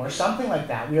projecting or something like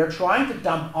that. We are trying to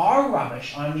dump our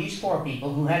rubbish on these poor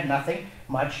people who had nothing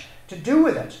much to do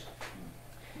with it.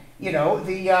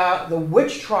 The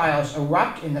witch trials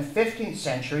erupt in the 15th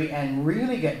century and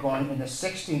really get going in the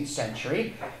 16th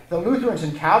century. The Lutherans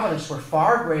and Calvinists were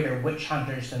far greater witch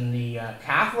hunters than the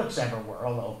Catholics ever were,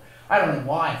 although I don't know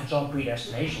why. If it's all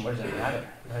predestination, what does it matter?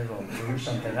 Might as well brew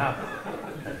something up.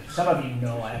 Some of you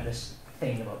know I have this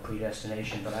thing about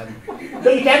predestination, but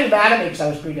you can't be mad at me because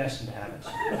I was predestined to have it.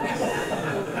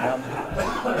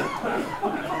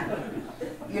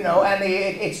 And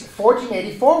it's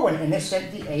 1484 when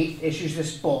Innocent VIII issues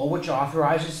this bull which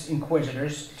authorizes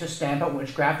inquisitors to stamp out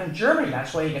witchcraft in Germany.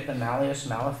 That's why you get the Malleus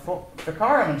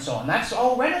Maleficarum and so on. That's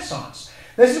all Renaissance.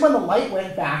 This is when the light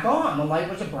went back on. The light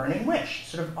was a burning witch.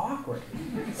 Sort of awkward.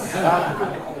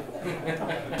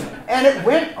 And it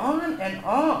went on and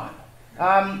on.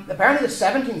 Apparently the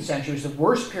 17th century was the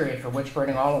worst period for witch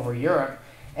burning all over Europe.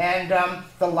 And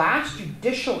the last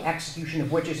judicial execution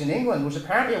of witches in England was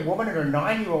apparently a woman and her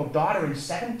 9-year-old daughter in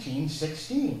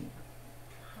 1716,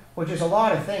 which is a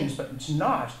lot of things, but it's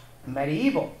not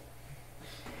medieval.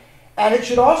 And it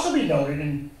should also be noted,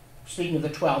 in speaking of the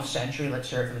 12th century, let's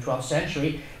hear it for the 12th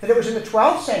century, that it was in the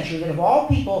 12th century that of all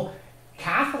people,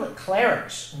 Catholic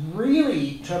clerics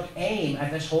really took aim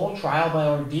at this whole trial by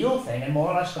ordeal thing and more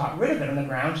or less got rid of it on the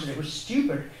grounds that it was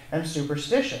stupid and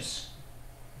superstitious.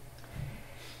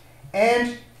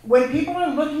 And when people are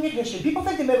looking at history, people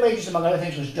think the Middle Ages, among other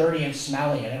things, was dirty and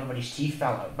smelly and everybody's teeth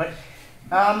fell out. But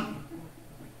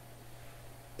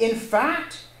in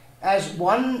fact, as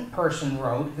one person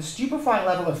wrote, the stupefying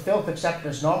level of filth accepted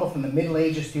as normal from the Middle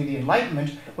Ages through the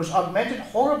Enlightenment was augmented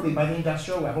horribly by the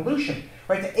Industrial Revolution.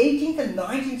 Right? The 18th and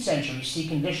 19th centuries see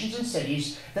conditions in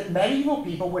cities that medieval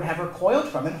people would have recoiled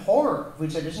from in horror.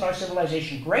 We'd said, isn't our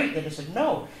civilization great? They just said,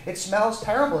 no, it smells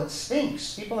terrible, it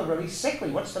stinks, people are really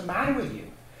sickly, what's the matter with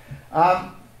you?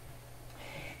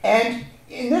 And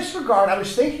in this regard, I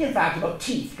was thinking, in fact, about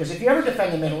teeth, because if you ever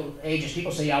defend the Middle Ages,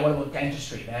 people say, yeah, what about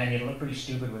dentistry? Man, you look pretty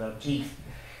stupid without teeth.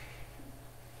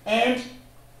 And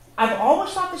I've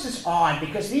always thought this is odd,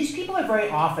 because these people are very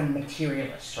often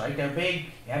materialists, right? They're big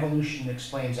evolution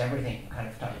explains everything kind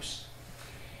of types.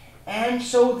 And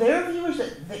so their view is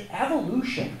that the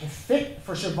evolution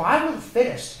for survival of the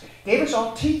fittest gave us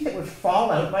all teeth that would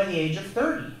fall out by the age of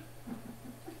 30.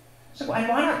 So, and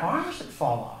why not arms that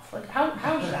fall off? Like,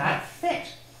 how does that fit?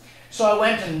 So I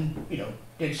went and,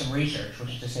 did some research, which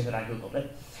is to say that I Googled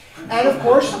it. And of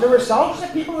course, the result is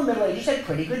that people in the Middle Ages had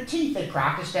pretty good teeth. They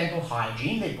practiced dental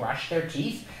hygiene, they brushed their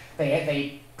teeth,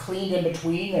 they cleaned in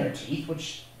between their teeth,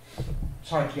 which it's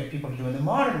hard to get people to do in the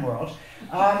modern world.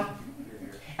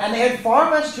 And they had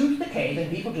far less tooth decay than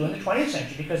people do in the 20th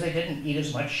century because they didn't eat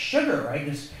as much sugar, right?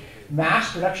 This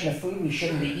mass production of food we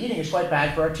shouldn't be eating is quite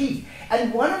bad for our teeth.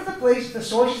 And one of the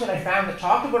sources that I found that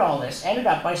talked about all this ended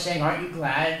up by saying, aren't you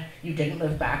glad you didn't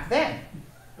live back then?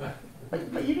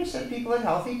 But you just said people had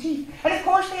healthy teeth. And of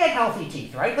course they had healthy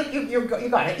teeth, right? Like you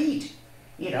got to eat.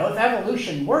 If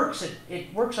evolution works,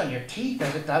 it works on your teeth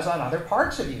as it does on other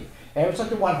parts of you. It's like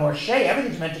the one-horse shay.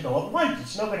 Everything's meant to go at once.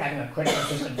 It's no good having a critical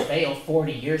system fail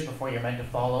 40 years before you're meant to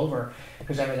fall over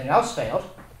because everything else failed.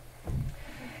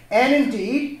 And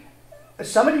indeed,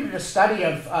 somebody did a study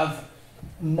of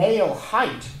male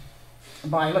height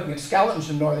by looking at skeletons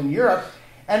from Northern Europe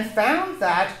and found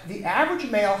that the average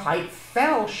male height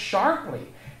fell sharply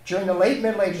during the late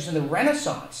Middle Ages and the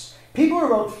Renaissance. The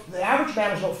average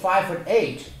man was about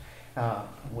 5'8".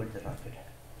 Would that I could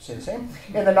say the same?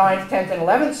 In the 9th, 10th, and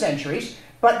 11th centuries,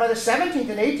 but by the 17th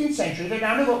and 18th century, they're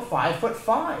down to about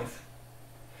 5'5".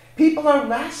 People are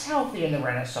less healthy in the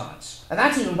Renaissance, and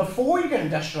that's even before you get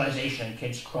industrialization and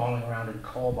kids crawling around in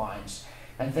coal mines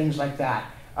and things like that.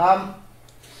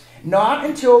 Not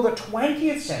until the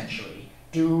 20th century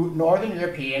do Northern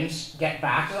Europeans get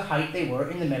back to the height they were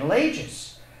in the Middle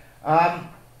Ages.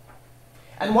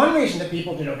 And one reason that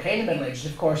people did okay in the Middle Ages,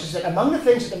 of course, is that among the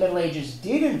things that the Middle Ages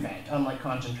did invent, unlike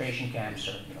concentration camps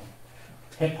or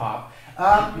hip-hop,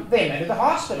 they invented the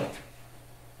hospital.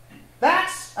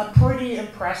 That's a pretty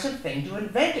impressive thing to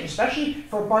invent, especially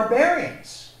for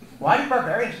barbarians. Why did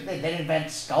barbarians they invent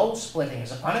skull splitting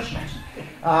as a punishment?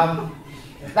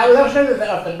 That was none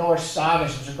of the Norse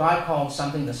sagas. There was a guy called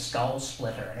something the Skull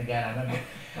Splitter. And again, I remember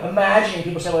imagining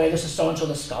people say, well, this is so-and-so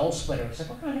the Skull Splitter. It's like,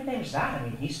 what kind of name is that? I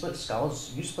mean, he splits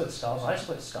skulls, you split skulls, I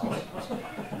split skulls.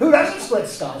 Who doesn't split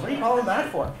skulls? What are you calling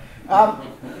that for?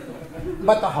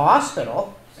 But the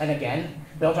hospital, and again,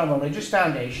 built on religious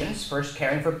foundations, first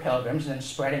caring for pilgrims and then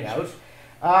spreading out.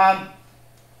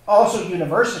 Also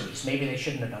universities, maybe they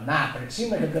shouldn't have done that, but it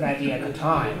seemed like a good idea at the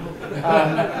time.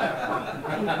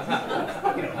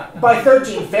 By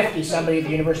 1350, somebody at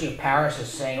the University of Paris is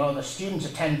saying, oh, the students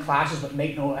attend classes but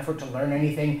make no effort to learn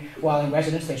anything. While in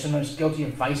residence, they're sometimes guilty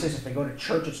of vices. If they go to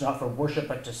church, it's not for worship,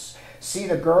 but to see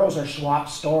the girls or swap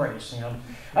stories.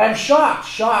 I'm shocked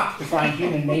to find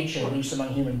human nature loose among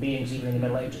human beings, even in the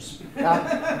Middle Ages.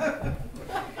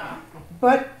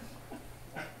 But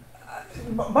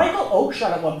Michael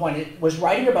Oakeshott at one point was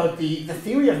writing about the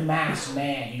theory of mass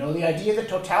man, the idea that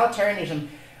totalitarianism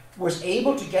was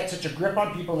able to get such a grip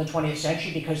on people in the 20th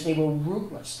century because they were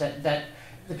rootless, that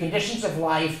the conditions of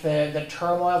life, the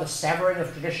turmoil, the severing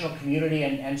of traditional community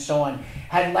and so on,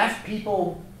 had left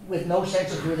people with no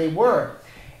sense of who they were.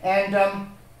 And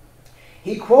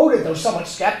he quoted, though somewhat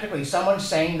skeptically, someone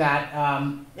saying that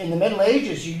in the Middle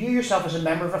Ages, you knew yourself as a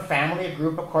member of a family, a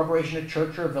group, a corporation, a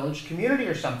church, or a village community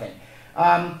or something.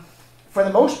 For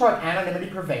the most part, anonymity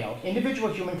prevailed.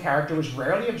 Individual human character was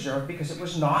rarely observed because it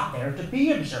was not there to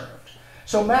be observed.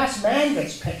 So mass man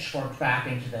gets pitchforked back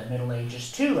into the Middle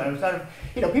Ages too. And I was thought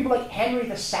of, people like Henry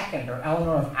II or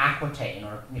Eleanor of Aquitaine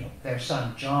or their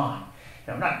son John.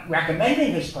 I'm not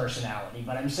recommending his personality,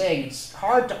 but I'm saying it's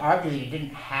hard to argue that he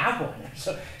didn't have one.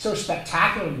 So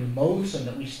spectacularly loathsome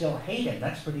that we still hate him.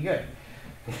 That's pretty good.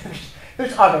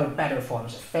 There's other better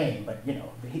forms of fame, but you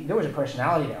know, there was a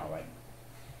personality there, all right.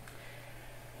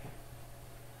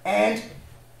 And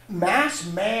mass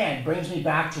man brings me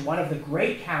back to one of the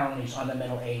great calumnies on the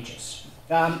Middle Ages.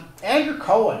 Andrew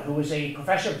Cohen, who was a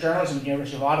professor of journalism at the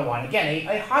University of Ottawa, and again,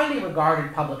 a highly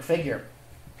regarded public figure,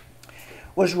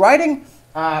 was writing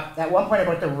at one point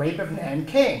about the rape of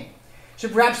Nanking. So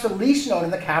perhaps the least known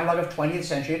in the catalog of 20th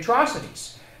century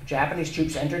atrocities. Japanese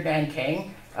troops entered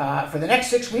Nanking. For the next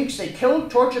 6 weeks, they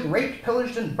killed, tortured, raped,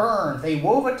 pillaged, and burned. They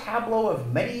wove a tableau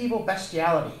of medieval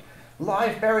bestiality.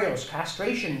 Live burials,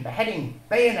 castration, beheading,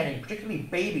 bayoneting, particularly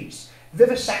babies.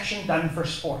 Vivisection done for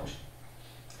sport.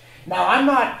 Now, I'm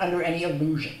not under any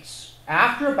illusions.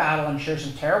 After a battle, I'm sure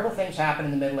some terrible things happen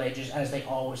in the Middle Ages, as they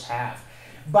always have.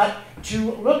 But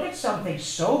to look at something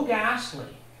so ghastly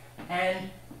and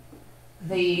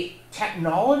the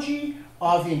technology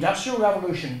of the Industrial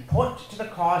Revolution put to the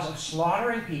cause of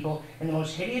slaughtering people in the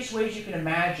most hideous ways you can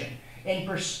imagine, in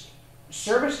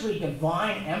service to a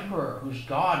divine emperor whose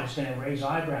God is going to raise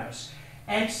eyebrows,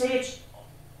 and say it's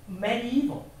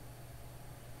medieval.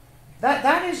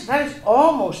 That is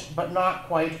almost, but not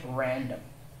quite, random.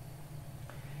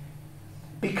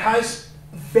 Because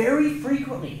very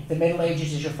frequently the Middle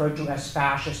Ages is referred to as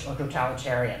fascist or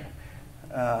totalitarian.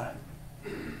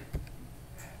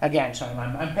 Again, so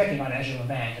I'm picking on Ezra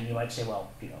Levant, and you might say,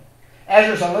 well, you know,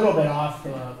 Ezra's a little bit off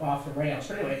the rails.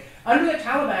 But anyway, under the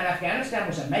Taliban, Afghanistan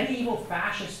was a medieval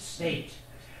fascist state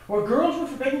where girls were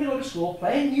forbidden to go to school,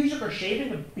 playing music or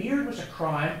shaving a beard was a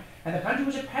crime, and the country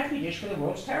was a petri dish for the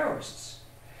world's terrorists.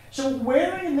 So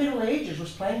where in the Middle Ages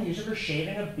was playing music or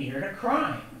shaving a beard a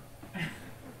crime?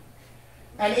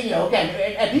 And, you know, again,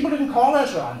 and people didn't call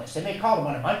Ezra on this. They may call him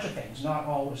on a bunch of things, not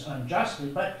always unjustly,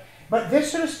 but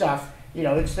this sort of stuff, you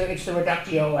know, it's the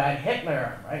reductio ad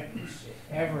Hitler, right?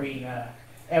 Every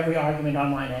argument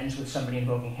online ends with somebody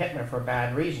invoking Hitler for a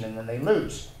bad reason, and then they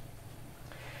lose.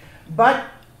 But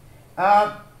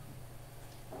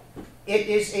it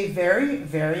is a very,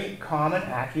 very common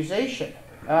accusation.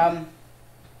 The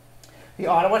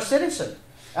Ottawa Citizen,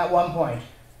 at one point,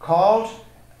 called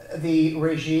the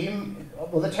regime,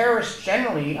 well, the terrorists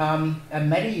generally, a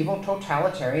medieval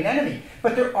totalitarian enemy.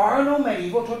 But there are no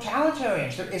medieval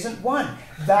totalitarians. There isn't one.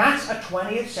 That's a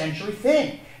 20th century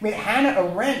thing. I mean, Hannah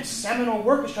Arendt's seminal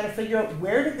work is trying to figure out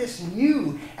where did this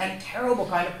new and terrible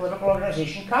kind of political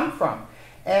organization come from.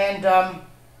 And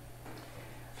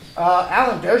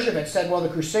Alan Dershowitz said, well, the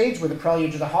Crusades were the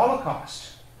prelude to the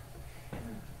Holocaust.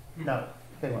 No,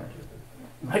 they weren't.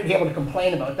 You might be able to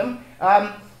complain about them,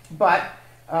 but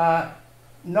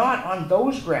not on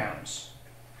those grounds.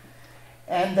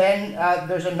 And then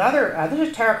there's another, this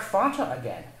is Tariq Fatah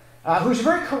again, who's a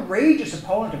very courageous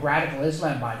opponent of radical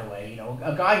Islam, by the way. You know,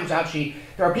 a guy who's actually,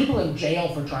 there are people in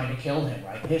jail for trying to kill him,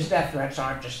 right? His death threats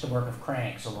aren't just the work of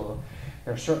cranks, although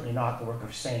they're certainly not the work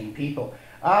of sane people.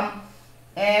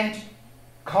 And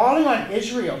calling on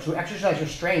Israel to exercise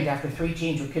restraint after 3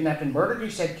 teens were kidnapped and murdered, he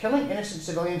said, killing innocent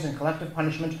civilians and collective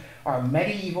punishment are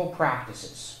medieval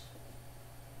practices.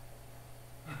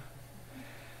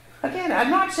 Again, I'm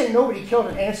not saying nobody killed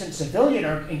an innocent civilian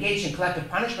or engaged in collective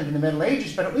punishment in the Middle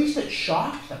Ages, but at least it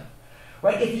shocked them.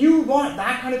 Right? If you want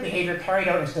that kind of behavior carried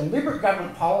out as deliberate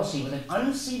government policy with an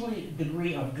unseemly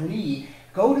degree of glee,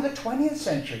 go to the 20th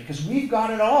century, because we've got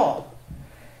it all.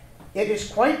 It is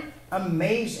quite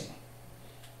amazing.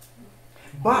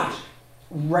 But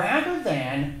rather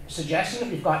than suggesting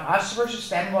that we've got us versus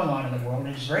them going on in the world,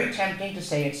 it is very tempting to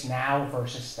say it's now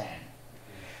versus then.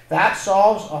 That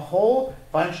solves a whole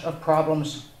bunch of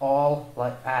problems all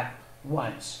at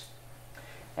once.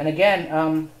 And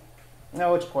again,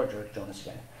 no, it's poor George Jonas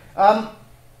again.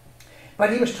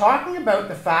 But he was talking about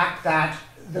the fact that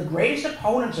the greatest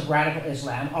opponents of radical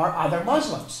Islam are other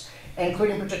Muslims,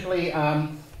 including particularly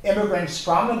immigrants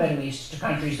from the Middle East to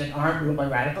countries that aren't ruled by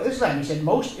radical Islam. He said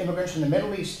most immigrants from the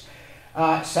Middle East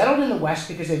settled in the West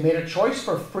because they made a choice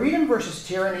for freedom versus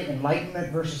tyranny,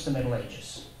 enlightenment versus the Middle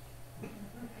Ages.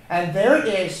 And there it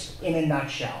is in a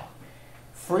nutshell.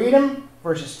 Freedom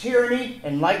versus tyranny,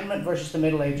 enlightenment versus the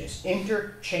Middle Ages.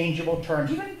 Interchangeable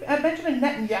terms. Even Benjamin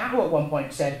Netanyahu at one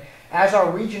point said, as our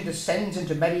region descends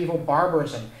into medieval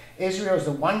barbarism, Israel is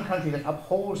the one country that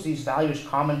upholds these values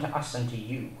common to us and to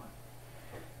you.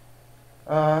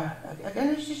 Again,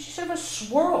 it's just sort of a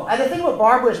swirl. And the thing about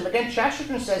barbarism, again,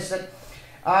 Chesterton says that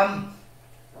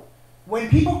when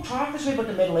people talk this way about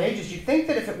the Middle Ages, you think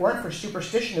that if it weren't for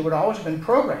superstition, there would always have been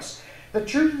progress. The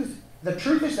truth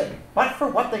is that, but for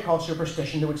what they call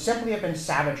superstition, there would simply have been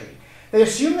savagery. They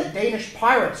assume that Danish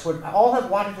pirates would all have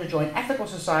wanted to join ethical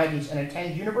societies and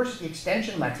attend university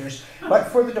extension lectures, but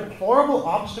for the deplorable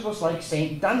obstacles like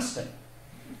St. Dunstan.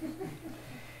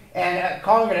 And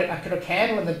calling it a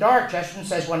candle in the dark, Chesterton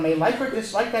says one may like or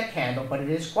dislike that candle, but it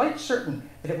is quite certain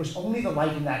that it was only the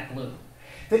light in that gloom.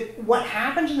 That what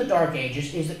happens in the Dark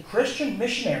Ages is that Christian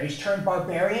missionaries turned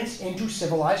barbarians into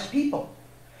civilized people.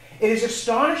 It is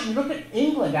astonishing. Look at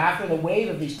England after the wave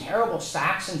of these terrible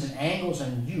Saxons and Angles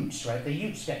and Utes, right? The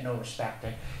Utes get no respect.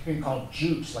 They're being called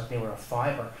Jutes, like they were a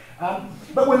fiver.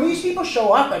 But when these people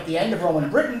show up at the end of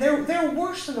Roman Britain, they're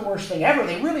worse than the worst thing ever.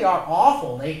 They really are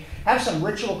awful. They have some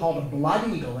ritual called a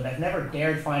blood eagle that I've never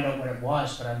dared find out what it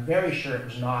was, but I'm very sure it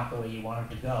was not the way you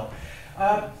want it to go.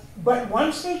 But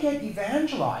once they get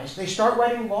evangelized, they start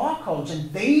writing law codes,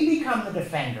 and they become the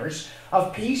defenders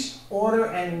of peace, order,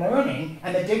 and learning,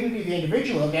 and the dignity of the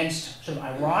individual against, sort of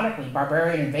ironically,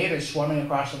 barbarian invaders swarming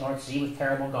across the North Sea with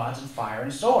terrible gods and fire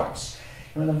and swords.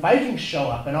 And when the Vikings show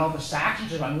up, and all the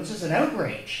Saxons are going, this is an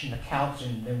outrage, and the Celts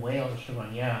and the Wales are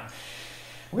going, yeah.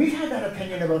 We've had that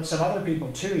opinion about some other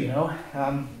people too, you know,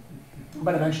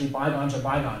 but eventually bygones are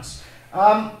bygones.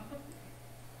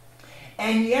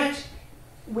 And yet,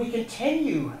 we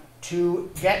continue to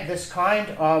get this kind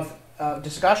of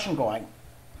discussion going.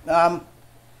 Tasha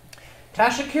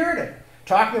Kierden,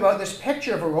 talking about this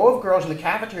picture of a row of girls in the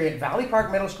cafeteria at Valley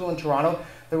Park Middle School in Toronto.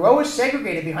 The row is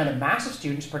segregated behind a mass of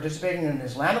students participating in an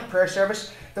Islamic prayer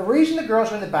service. The reason the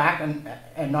girls are in the back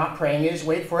and not praying is,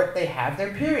 wait for it, they have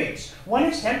their periods. One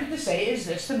is tempted to say, is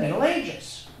this the Middle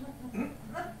Ages?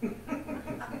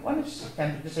 One is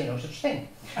tempted to say no such thing.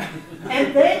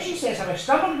 And then she says, have I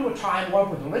stumbled into a time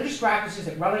warp with religious practices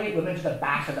that relegate women to the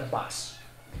back of the bus?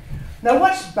 Now,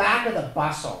 what's back of the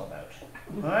bus all about?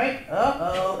 All right?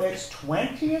 It's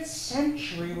 20th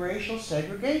century racial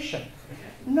segregation.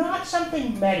 Not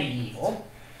something medieval.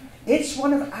 It's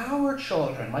one of our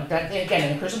children. Like that, again,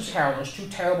 in the Christmas Carol, those two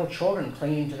terrible children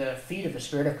clinging to the feet of the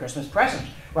spirit of Christmas present,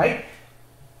 right?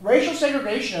 Racial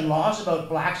segregation and laws about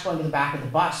blacks going to the back of the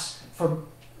bus,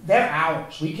 they're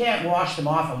ours. We can't wash them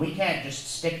off, and we can't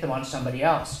just stick them on somebody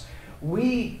else.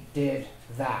 We did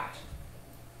that.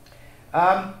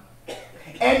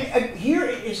 And here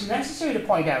it is necessary to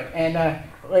point out, and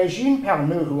Jean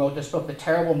Pernoud, who wrote this book, The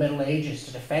Terrible Middle Ages,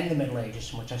 to defend the Middle Ages,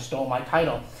 from which I stole my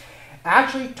title,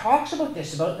 actually talks about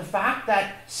this, about the fact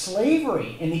that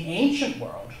slavery in the ancient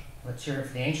world, let's hear it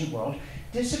for the ancient world,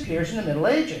 disappears in the Middle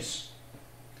Ages.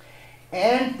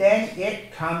 And then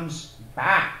it comes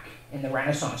back in the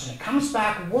Renaissance, and it comes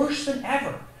back worse than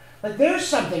ever. Like there's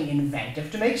something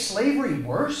inventive to make slavery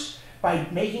worse by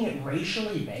making it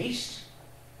racially based.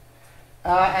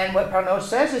 And what Pernoud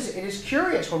says is, it is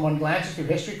curious when one glances through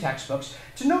history textbooks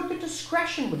to note the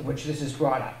discretion with which this is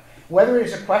brought up, whether it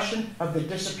is a question of the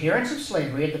disappearance of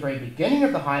slavery at the very beginning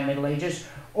of the High Middle Ages,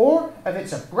 or of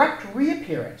its abrupt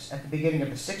reappearance at the beginning of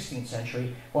the 16th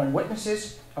century, one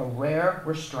witnesses a rare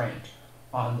restraint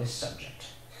on this subject.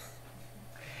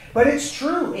 But it's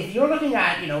true, if you're looking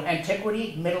at,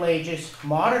 antiquity, Middle Ages,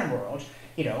 modern world,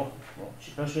 well, it's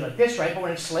supposed to be like this, right? But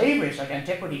when it's slavery, it's like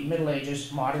antiquity, Middle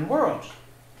Ages, modern world.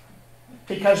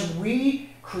 Because we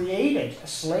created a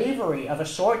slavery of a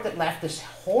sort that left this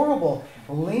horrible,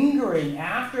 lingering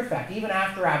after effect, even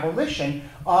after abolition,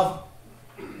 of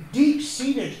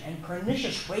deep-seated and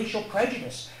pernicious racial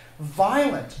prejudice,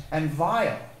 violent and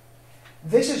vile.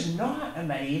 This is not a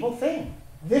medieval thing.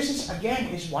 This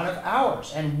is one of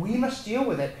ours, and we must deal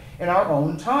with it in our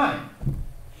own time.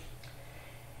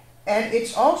 And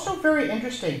it's also very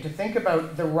interesting to think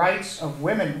about the rights of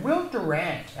women. Will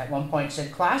Durant, at one point,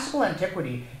 said, classical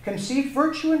antiquity conceived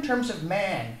virtue in terms of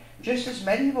man, just as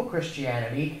medieval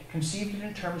Christianity conceived it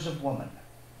in terms of woman.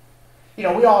 We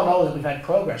all know that we've had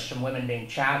progress from women being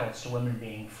chattels to women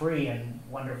being free and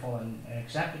wonderful and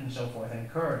accepted and so forth and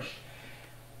encouraged.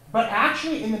 But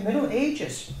actually, in the Middle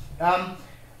Ages,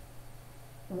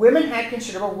 women had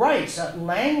considerable rights.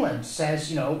 Langland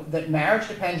says, that marriage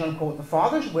depends on, quote, the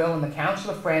father's will and the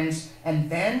counsel of friends, and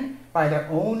then by their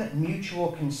own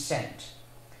mutual consent.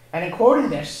 And in quoting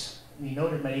this, the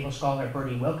noted medieval scholar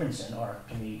Bertie Wilkinson, or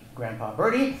to me, Grandpa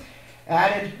Bertie,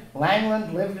 added,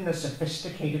 Langland lived in a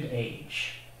sophisticated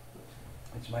age.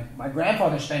 It's my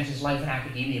grandfather spent his life in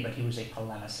academia, but he was a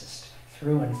polemicist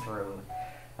through and through.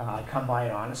 I come by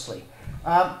it honestly.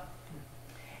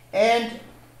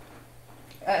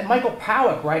 Michael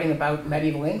Powick, writing about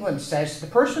medieval England, says, the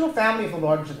personal family of the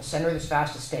Lord was at the center of this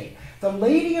vast estate. The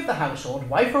lady of the household,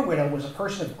 wife or widow, was a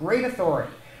person of great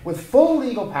authority. With full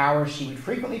legal powers, she would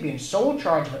frequently be in sole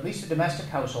charge of at least the domestic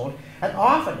household, and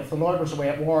often, if the Lord was away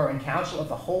at war, in council of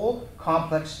the whole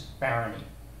complex barony.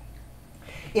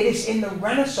 It is in the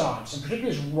Renaissance, and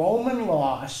particularly as Roman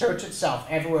law asserts itself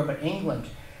everywhere but England,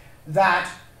 that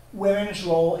women's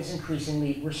role is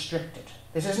increasingly restricted.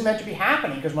 This isn't meant to be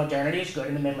happening because modernity is good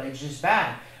and the Middle Ages is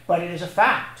bad. but it is a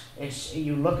fact.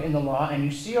 You look in the law and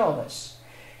you see all this.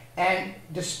 And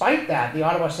despite that, the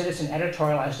Ottawa Citizen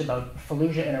editorialized about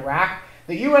Fallujah in Iraq.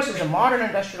 The U.S. is a modern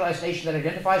industrialized nation that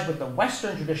identifies with the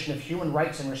Western tradition of human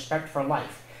rights and respect for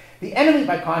life. The enemy,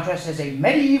 by contrast, has a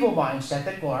medieval mindset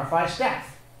that glorifies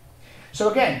death. So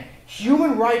again,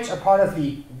 human rights are part of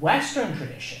the Western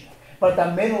tradition, but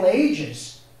the Middle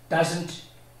Ages doesn't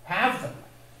have them.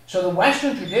 So the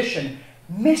Western tradition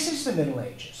misses the Middle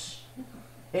Ages.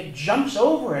 It jumps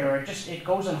over it, or it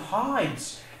goes and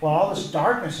hides while all this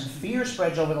darkness and fear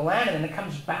spreads over the land, and then it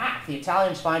comes back. The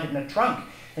Italians find it in a trunk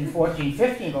in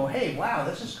 1450 and go, hey, wow,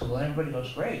 this is cool. And everybody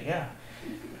goes, great, yeah.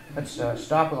 Let's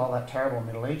stop with all that terrible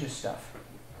Middle Ages stuff.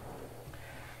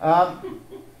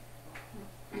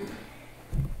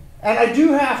 And I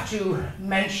do have to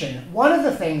mention, one of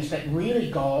the things that really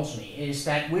galls me is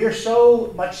that we're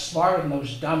so much smarter than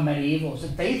those dumb medievals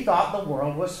that they thought the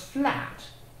world was flat.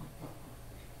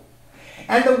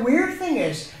 And the weird thing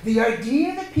is, the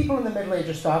idea that people in the Middle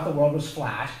Ages thought the world was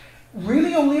flat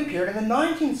really only appeared in the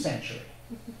 19th century.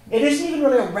 It isn't even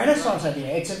really a Renaissance idea,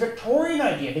 it's a Victorian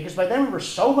idea, because by then we were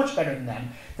so much better than them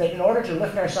that in order to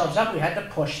lift ourselves up, we had to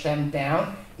push them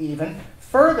down even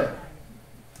further.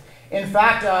 In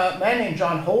fact, a man named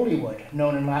John Holywood,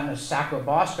 known in Latin as Sacro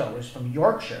Bosco, is from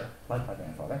Yorkshire, like my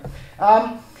grandfather,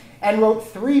 and wrote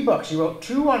 3 books. He wrote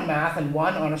 2 on math and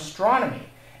 1 on astronomy.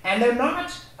 And they're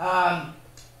not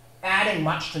adding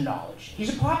much to knowledge.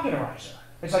 He's a popularizer.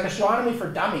 It's like astronomy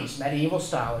for dummies, medieval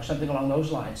style, or something along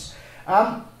those lines.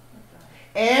 And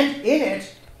in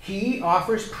it, he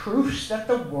offers proofs that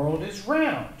the world is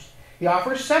round. He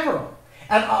offers several.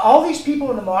 And all these people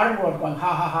in the modern world are going,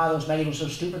 ha ha ha, those medievals were so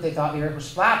stupid they thought the earth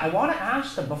was flat. I want to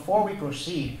ask them before we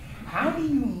proceed, how do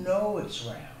you know it's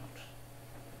round?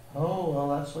 Oh, well,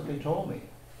 that's what they told me.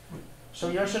 So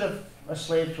you're sort of a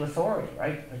slave to authority,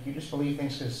 right? Like you just believe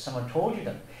things because someone told you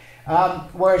them.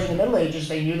 Whereas in the Middle Ages,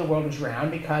 they knew the world was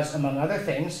round because, among other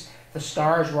things, the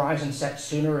stars rise and set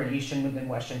sooner in eastern than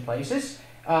western places.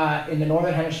 In the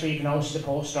northern hemisphere, you can always see the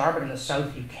pole star, but in the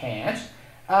south, you can't.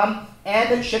 And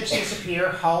that ships disappear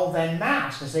hull then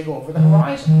mast as they go over the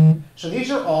horizon. So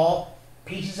these are all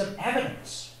pieces of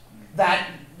evidence that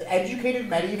educated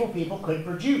medieval people could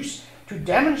produce to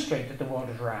demonstrate that the world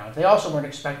is round. They also weren't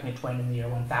expecting it to end in the year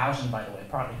 1000, by the way,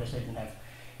 partly because they didn't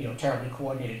have terribly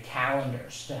coordinated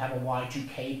calendars. To have a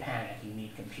Y2K panic, you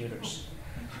need computers.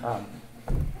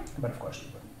 But of course we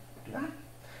wouldn't do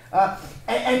that.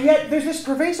 And yet there's this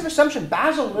pervasive assumption.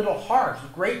 Basil Liddell Hart, the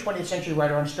great 20th century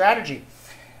writer on strategy,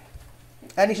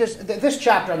 and he says this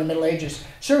chapter on the Middle Ages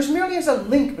serves merely as a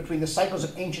link between the cycles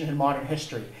of ancient and modern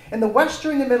history. In the West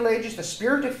during the Middle Ages, the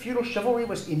spirit of feudal chivalry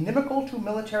was inimical to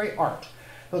military art,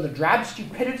 though the drab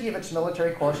stupidity of its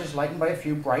military course is lightened by a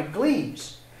few bright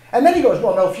gleams. And then he goes,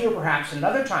 well, no fewer perhaps in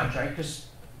other times, right? Because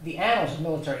the annals of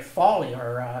military folly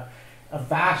are a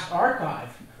vast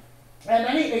archive. And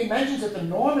then he mentions that the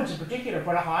Normans in particular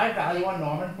put a high value on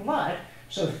Norman blood,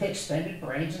 so they expended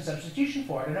brains in substitution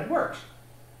for it, and it worked.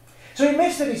 So he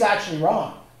admits that he's actually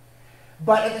wrong.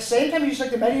 But at the same time, he's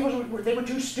like the medievals, they were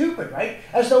too stupid, right?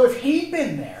 As though if he'd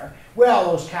been there, well,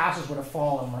 those castles would have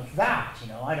fallen like that.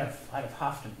 I'd have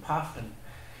huffed and puffed and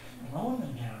blown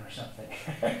them down or something.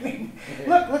 I mean,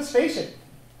 look, let's face it.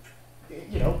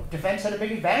 Defense had a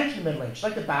big advantage in the Middle Ages,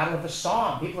 like the Battle of the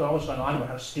Somme. People are always going on about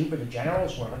how stupid the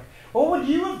generals were. Like, what would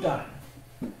you have done?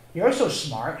 You're so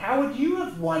smart. How would you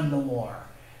have won the war?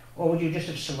 Or would you just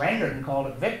have surrendered and called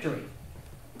it victory?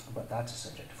 But that's a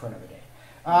subject for another day.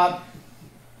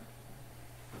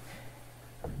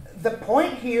 The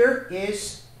point here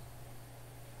is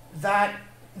that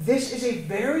this is a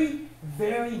very,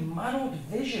 very muddled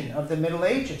vision of the Middle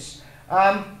Ages.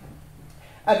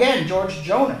 Again, George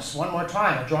Jonas, one more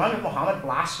time, a drawing of Muhammad,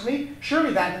 blasphemy?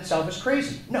 Surely that in itself is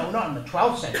crazy. No, not in the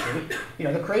 12th century.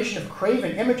 The creation of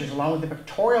graven images along with the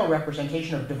pictorial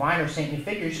representation of divine or saintly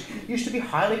figures used to be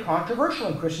highly controversial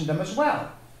in Christendom as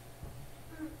well.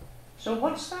 So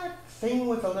what's that thing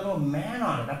with a little man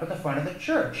on it up at the front of the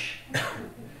church?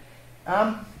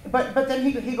 But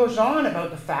then he goes on about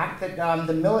the fact that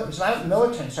the Islamic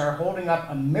militants are holding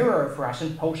up a mirror for us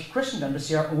in post-Christendom to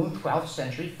see our own 12th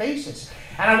century faces.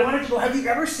 And I wanted to go, have you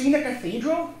ever seen a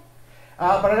cathedral?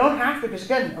 But I don't have to, because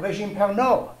again, Regime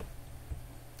Pernod.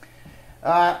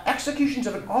 Executions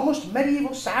of an almost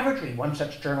medieval savagery, one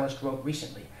such journalist wrote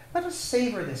recently. Let us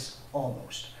savor this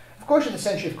almost. Of course, in the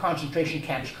century of concentration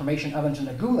camps, cremation ovens, and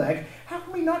the Gulag, how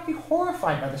can we not be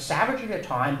horrified by the savagery of a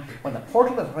time when the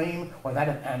portal of Rheims or that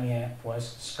of Amiens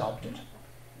was sculpted?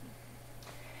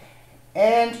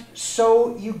 And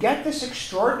so you get this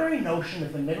extraordinary notion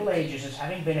of the Middle Ages as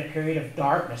having been a period of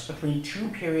darkness between two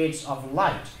periods of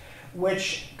light,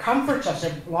 which comforts us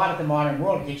a lot of the modern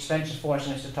world at the expense of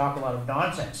forcing us to talk a lot of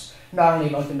nonsense, not only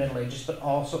about the Middle Ages, but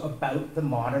also about the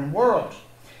modern world.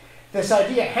 This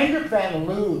idea, Hendrik van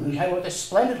Loon, who wrote this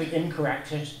splendidly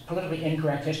politically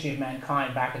incorrect history of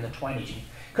mankind back in the 20s, you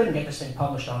couldn't get this thing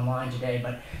published online today,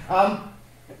 but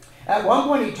at one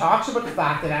point he talks about the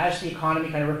fact that as the economy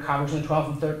kind of recovers in the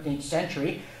 12th and 13th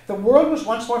century, the world was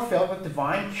once more filled with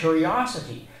divine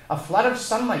curiosity. A flood of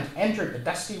sunlight entered the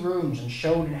dusty rooms and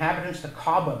showed inhabitants the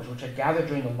cobwebs which had gathered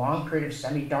during the long period of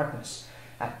semi-darkness.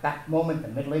 At that moment, the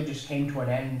Middle Ages came to an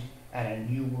end and a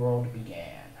new world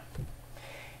began.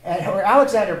 And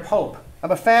Alexander Pope,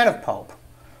 I'm a fan of Pope,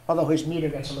 although his meter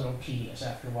gets a little tedious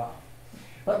after a while.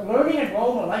 But learning in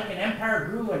Rome alike an empire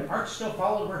grew, and art still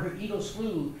followed where her eagles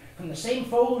flew. From the same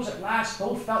foes at last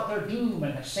both felt their doom,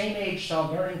 and the same age saw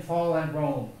learning fall and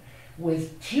roam.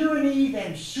 With tyranny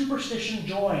then superstition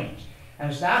joined,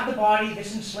 as that the body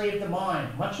this enslaved the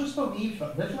mind. Much was believed,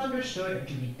 but little understood, and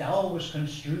to be dull was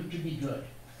construed to be good.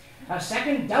 A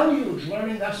second deluge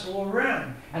learning thus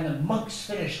overran, and the monks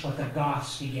finished what the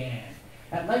Goths began.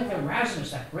 At length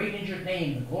Erasmus, that great injured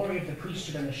name, the glory of the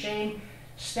priesthood and the shame,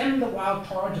 stemmed the wild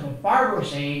torrent of a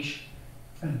barbarous age,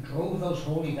 and drove those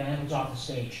holy vandals off the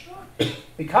stage.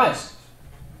 Because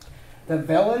the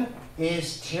villain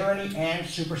is tyranny and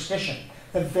superstition.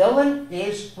 The villain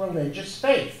is religious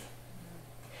faith.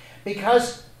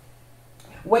 Because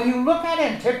when you look at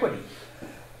antiquity,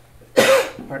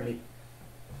 pardon me,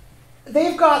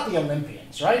 they've got the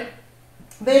Olympians, right?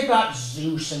 They've got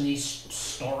Zeus and these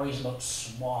stories about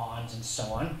swans and so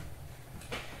on.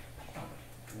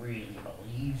 Nobody really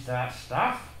believes that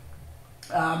stuff.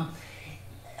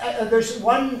 There's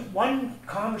one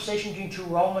conversation between two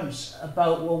Romans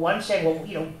about, well, one saying, well,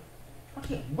 you know,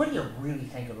 what do you really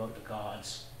think about the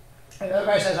gods? And the other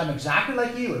guy says, I'm exactly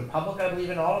like you. In public, I believe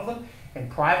in all of them. In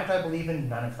private, I believe in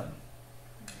none of them.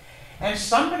 And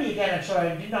somebody, again, I'm sorry,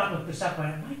 I did not look this up, but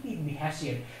it might even be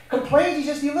Hesiod, complains, he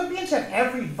says, the Olympians have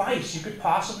every vice you could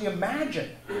possibly imagine.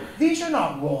 These are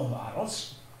not role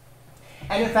models.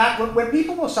 And in fact, when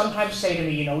people will sometimes say to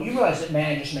me, you know, you realize that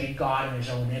man just made God in his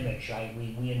own image, right?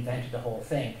 We invented the whole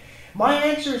thing. My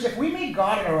answer is, if we made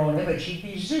God in our own image, he'd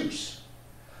be Zeus.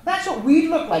 That's what we'd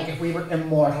look like if we were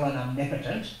immortal and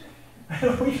omnipotent.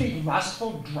 We'd be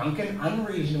lustful, drunken,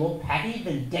 unreasonable, petty,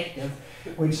 vindictive.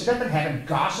 We'd sit up in heaven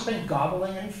gossiping,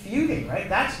 gobbling, and feuding, right?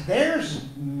 There's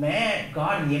man,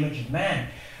 God in the image of man.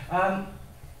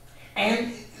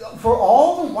 And for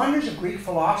all the wonders of Greek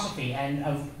philosophy and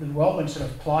of the Roman sort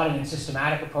of plotting and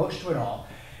systematic approach to it all,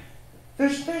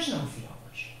 there's no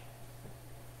theology.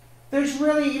 There's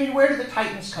really, I mean, where did the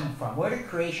Titans come from? Where did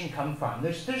creation come from?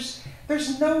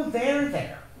 There's no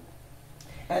there.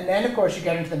 And then, of course, you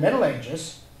get into the Middle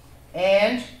Ages,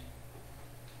 and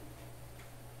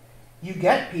you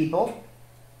get people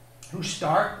who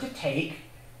start to take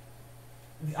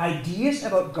ideas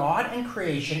about God and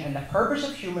creation and the purpose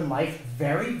of human life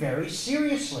very, very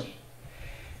seriously.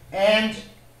 And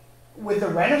with the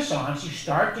Renaissance, you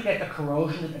start to get the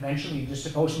corrosion that eventually leads to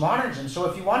postmodernism. So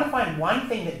if you want to find one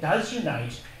thing that does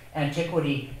unite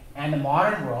antiquity and the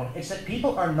modern world, it's that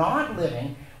people are not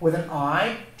living with an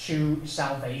eye to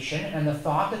salvation and the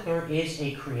thought that there is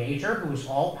a creator who is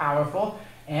all-powerful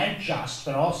and just,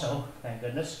 but also, thank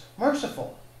goodness,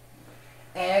 merciful.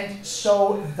 And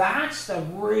so that's the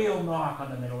real knock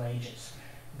on the Middle Ages,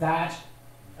 that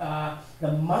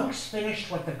the monks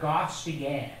finished what the Goths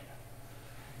began,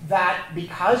 that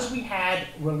because we had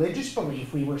religious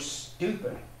belief, we were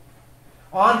stupid,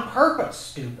 on purpose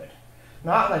stupid.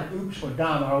 Not like, oops, we're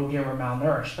dumb, or oh dear, we're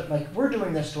malnourished, but like, we're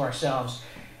doing this to ourselves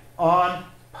on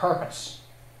purpose.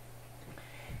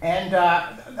 And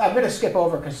I'm going to skip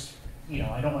over because, you know,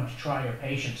 I don't want to try your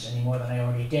patience any more than I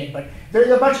already did, but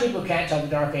there are a bunch of people who can't tell the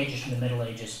Dark Ages from the Middle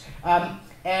Ages.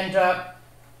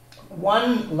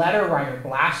 One letter writer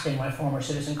blasting my former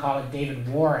citizen colleague David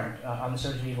Warren on the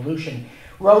subject of evolution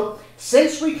wrote,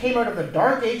 since we came out of the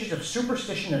Dark Ages of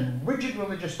superstition and rigid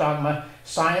religious dogma,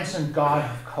 science and God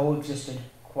have coexisted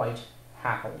quite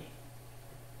happily.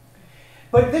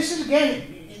 But this is,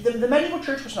 again, the medieval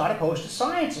church was not opposed to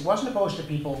science. It wasn't opposed to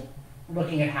people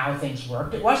looking at how things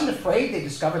worked. It wasn't afraid they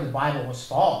discovered the Bible was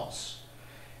false.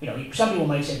 You know, some people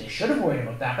might say they should have worried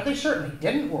about that, but they certainly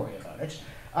didn't worry about it.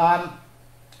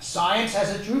 Science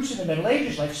has its roots in the Middle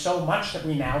Ages, like so much that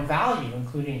we now value,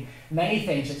 including many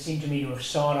things that seem to me to have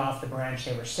sawed off the branch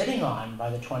they were sitting on by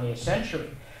the 20th century.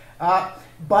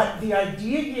 But the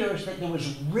idea here is that there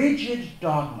was rigid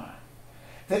dogma,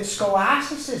 that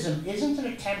scholasticism isn't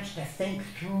an attempt to think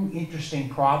through interesting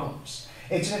problems.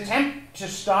 It's an attempt to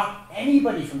stop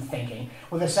anybody from thinking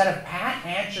with a set of pat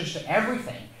answers to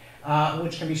everything,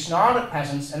 which can be snarled at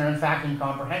peasants and are in fact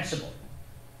incomprehensible.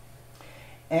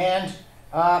 And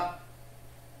I've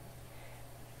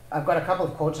got a couple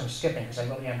of quotes I'm skipping because I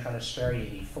really am trying to spare you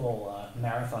the full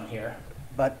marathon here.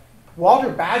 But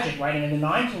Walter Bagehot, writing in the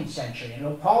 19th century,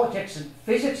 politics and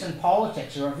physics and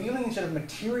politics, a revealing sort of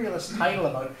materialist title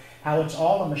about how it's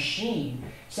all a machine,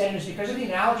 saying it's because of the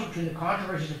analogy between the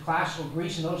controversies of classical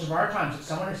Greece and those of our times that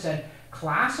someone has said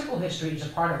classical history is a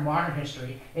part of modern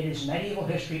history. It is medieval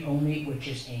history only, which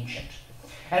is ancient.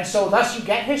 And so thus you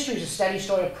get history as a steady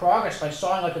story of progress by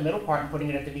sawing out the middle part and putting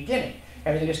it at the beginning.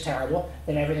 Everything is terrible,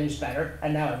 then everything is better,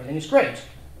 and now everything is great.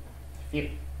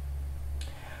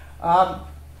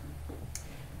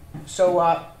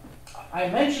 I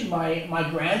mentioned my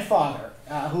grandfather,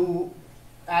 who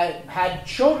had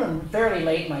children fairly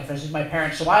late in life, as did my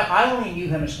parents, so I only knew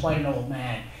him as quite an old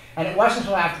man. And it wasn't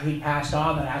until after he passed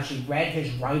on that I actually read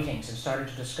his writings and started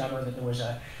to discover that there was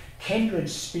a kindred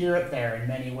spirit there in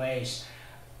many ways.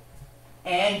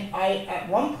 And I, at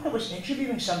one point, was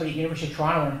interviewing somebody at the University of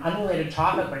Toronto on an unrelated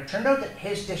topic, but it turned out that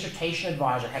his dissertation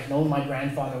advisor had known my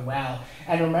grandfather well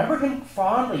and remembered him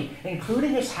fondly, including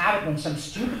his habit when some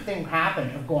stupid thing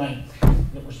happened of going,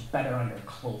 "It was better under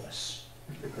Clovis."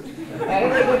 And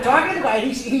we're talking to the guy,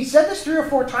 he said this 3 or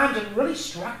 4 times, and it really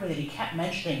struck me that he kept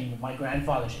mentioning my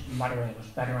grandfather, muttering it was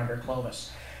better under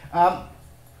Clovis. But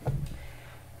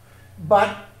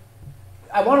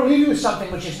I want to leave you with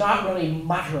something which is not really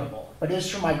mutterable, but is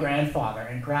from my grandfather,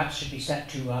 and perhaps should be set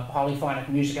to polyphonic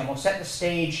music, and will set the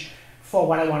stage for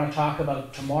what I want to talk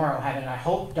about tomorrow, having, I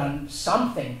hope, done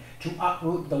something to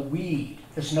uproot the weed.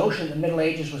 This notion that the Middle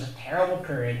Ages was a terrible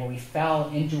period where we fell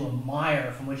into a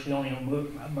mire from which we only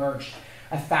emerged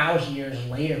 1,000 years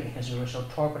later because we were so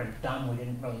torpid and dumb we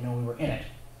didn't really know we were in it.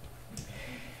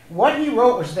 What he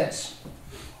wrote was this: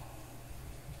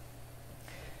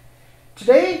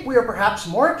 "Today we are perhaps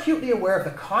more acutely aware of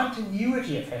the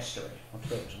continuity of history."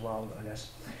 Okay, as well, I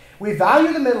guess. "We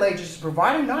value the Middle Ages as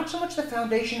providing not so much the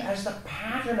foundation as the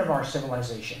pattern of our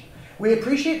civilization. We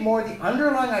appreciate more the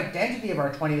underlying identity of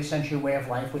our 20th century way of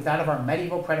life with that of our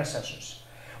medieval predecessors.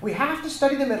 We have to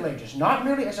study the Middle Ages, not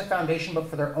merely as a foundation, but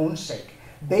for their own sake.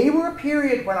 They were a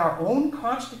period when our own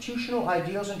constitutional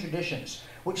ideals and traditions,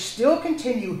 which still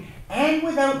continue and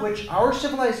without which our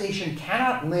civilization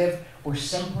cannot live, were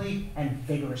simply and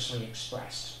vigorously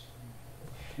expressed."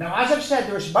 Now, as I've said,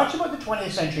 there is much about the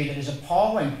 20th century that is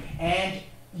appalling and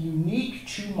unique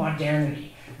to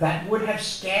modernity, that would have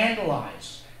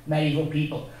scandalized medieval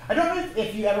people. I don't know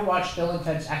if you ever watched Bill and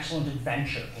Ted's Excellent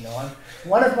Adventure.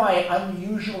 One of my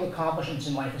unusual accomplishments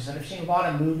in life is that I've seen a lot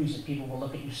of movies that people will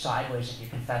look at you sideways if you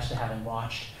confess to having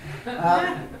watched.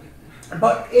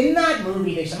 But in that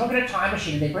movie, they somehow get a time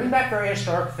machine, and they bring back very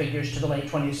historic figures to the late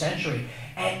 20th century,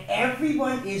 and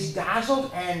everyone is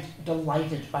dazzled and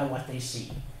delighted by what they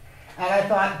see. And I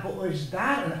thought, but was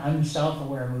that an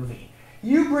unself-aware movie?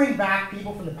 You bring back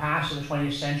people from the past of the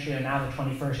 20th century and now the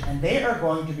 21st, and they are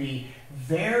going to be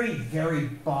very, very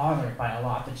bothered by a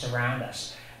lot that's around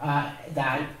us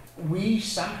that we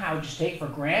somehow just take for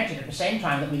granted, at the same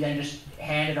time that we then just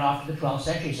hand it off to the 12th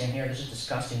century saying, "Here, this is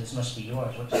disgusting, this must be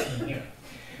yours, what's in here?"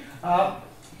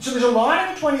 So there's a lot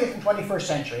in the 20th and 21st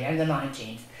century and the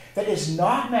 19th that is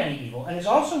not medieval and is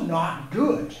also not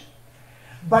good.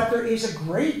 But there is a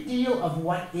great deal of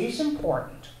what is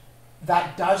important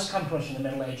that does come to us from the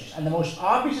Middle Ages. And the most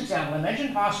obvious example, I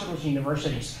mentioned hospitals and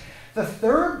universities. The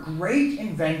third great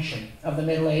invention of the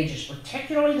Middle Ages,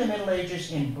 particularly the Middle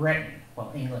Ages in Britain,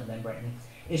 well, England then Britain,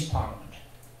 is Parliament.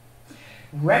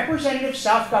 Representative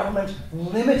self-government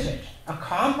limited, a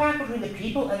compact between the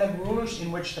people and the rulers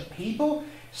in which the people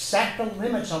set the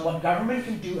limits on what government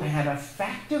can do and have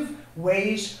effective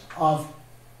ways of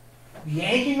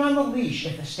yanking on the leash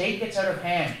if the state gets out of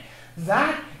hand.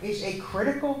 That is a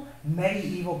critical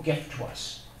medieval gift to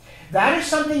us. That is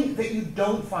something that you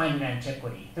don't find in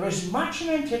antiquity. There is much in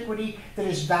antiquity that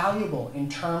is valuable in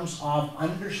terms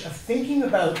of thinking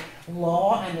about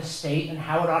law and the state and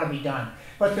how it ought to be done.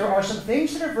 But there are some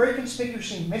things that are very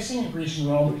conspicuously missing in Greece and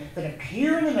Rome that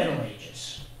appear in the Middle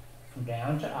Ages, from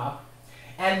down to up,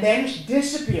 and then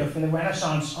disappear from the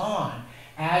Renaissance on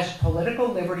as political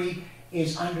liberty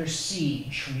is under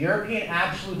siege from European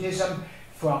absolutism,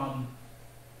 from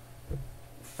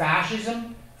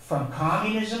fascism, from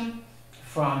communism,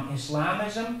 from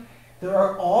Islamism. There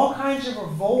are all kinds of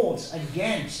revolts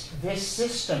against this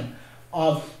system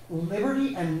of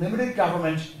liberty and limited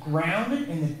government grounded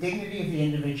in the dignity of the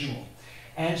individual.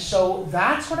 And so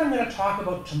that's what I'm going to talk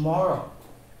about tomorrow.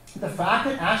 the fact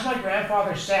that, as my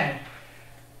grandfather said,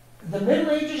 the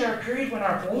Middle Ages are a period when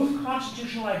our own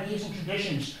constitutional ideas and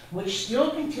traditions, which still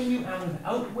continue and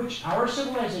without which our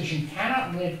civilization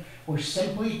cannot live, were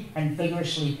simply and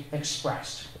vigorously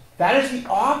expressed. That is the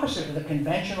opposite of the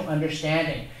conventional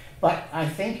understanding, but I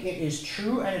think it is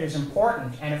true and it is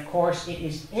important, and of course it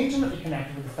is intimately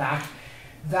connected with the fact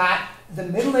that the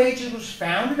Middle Ages was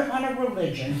founded upon a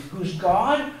religion whose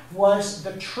God was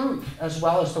the truth as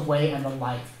well as the way and the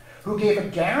life, who gave a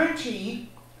guarantee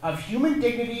of human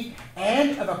dignity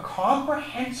and of a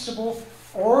comprehensible,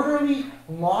 orderly,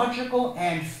 logical,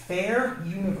 and fair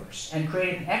universe, and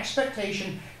created an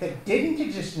expectation that didn't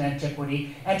exist in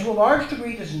antiquity and to a large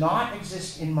degree does not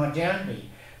exist in modernity,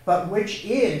 but which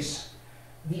is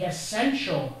the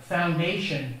essential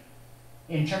foundation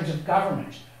in terms of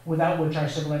government without which our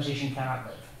civilization cannot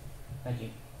live. Thank you.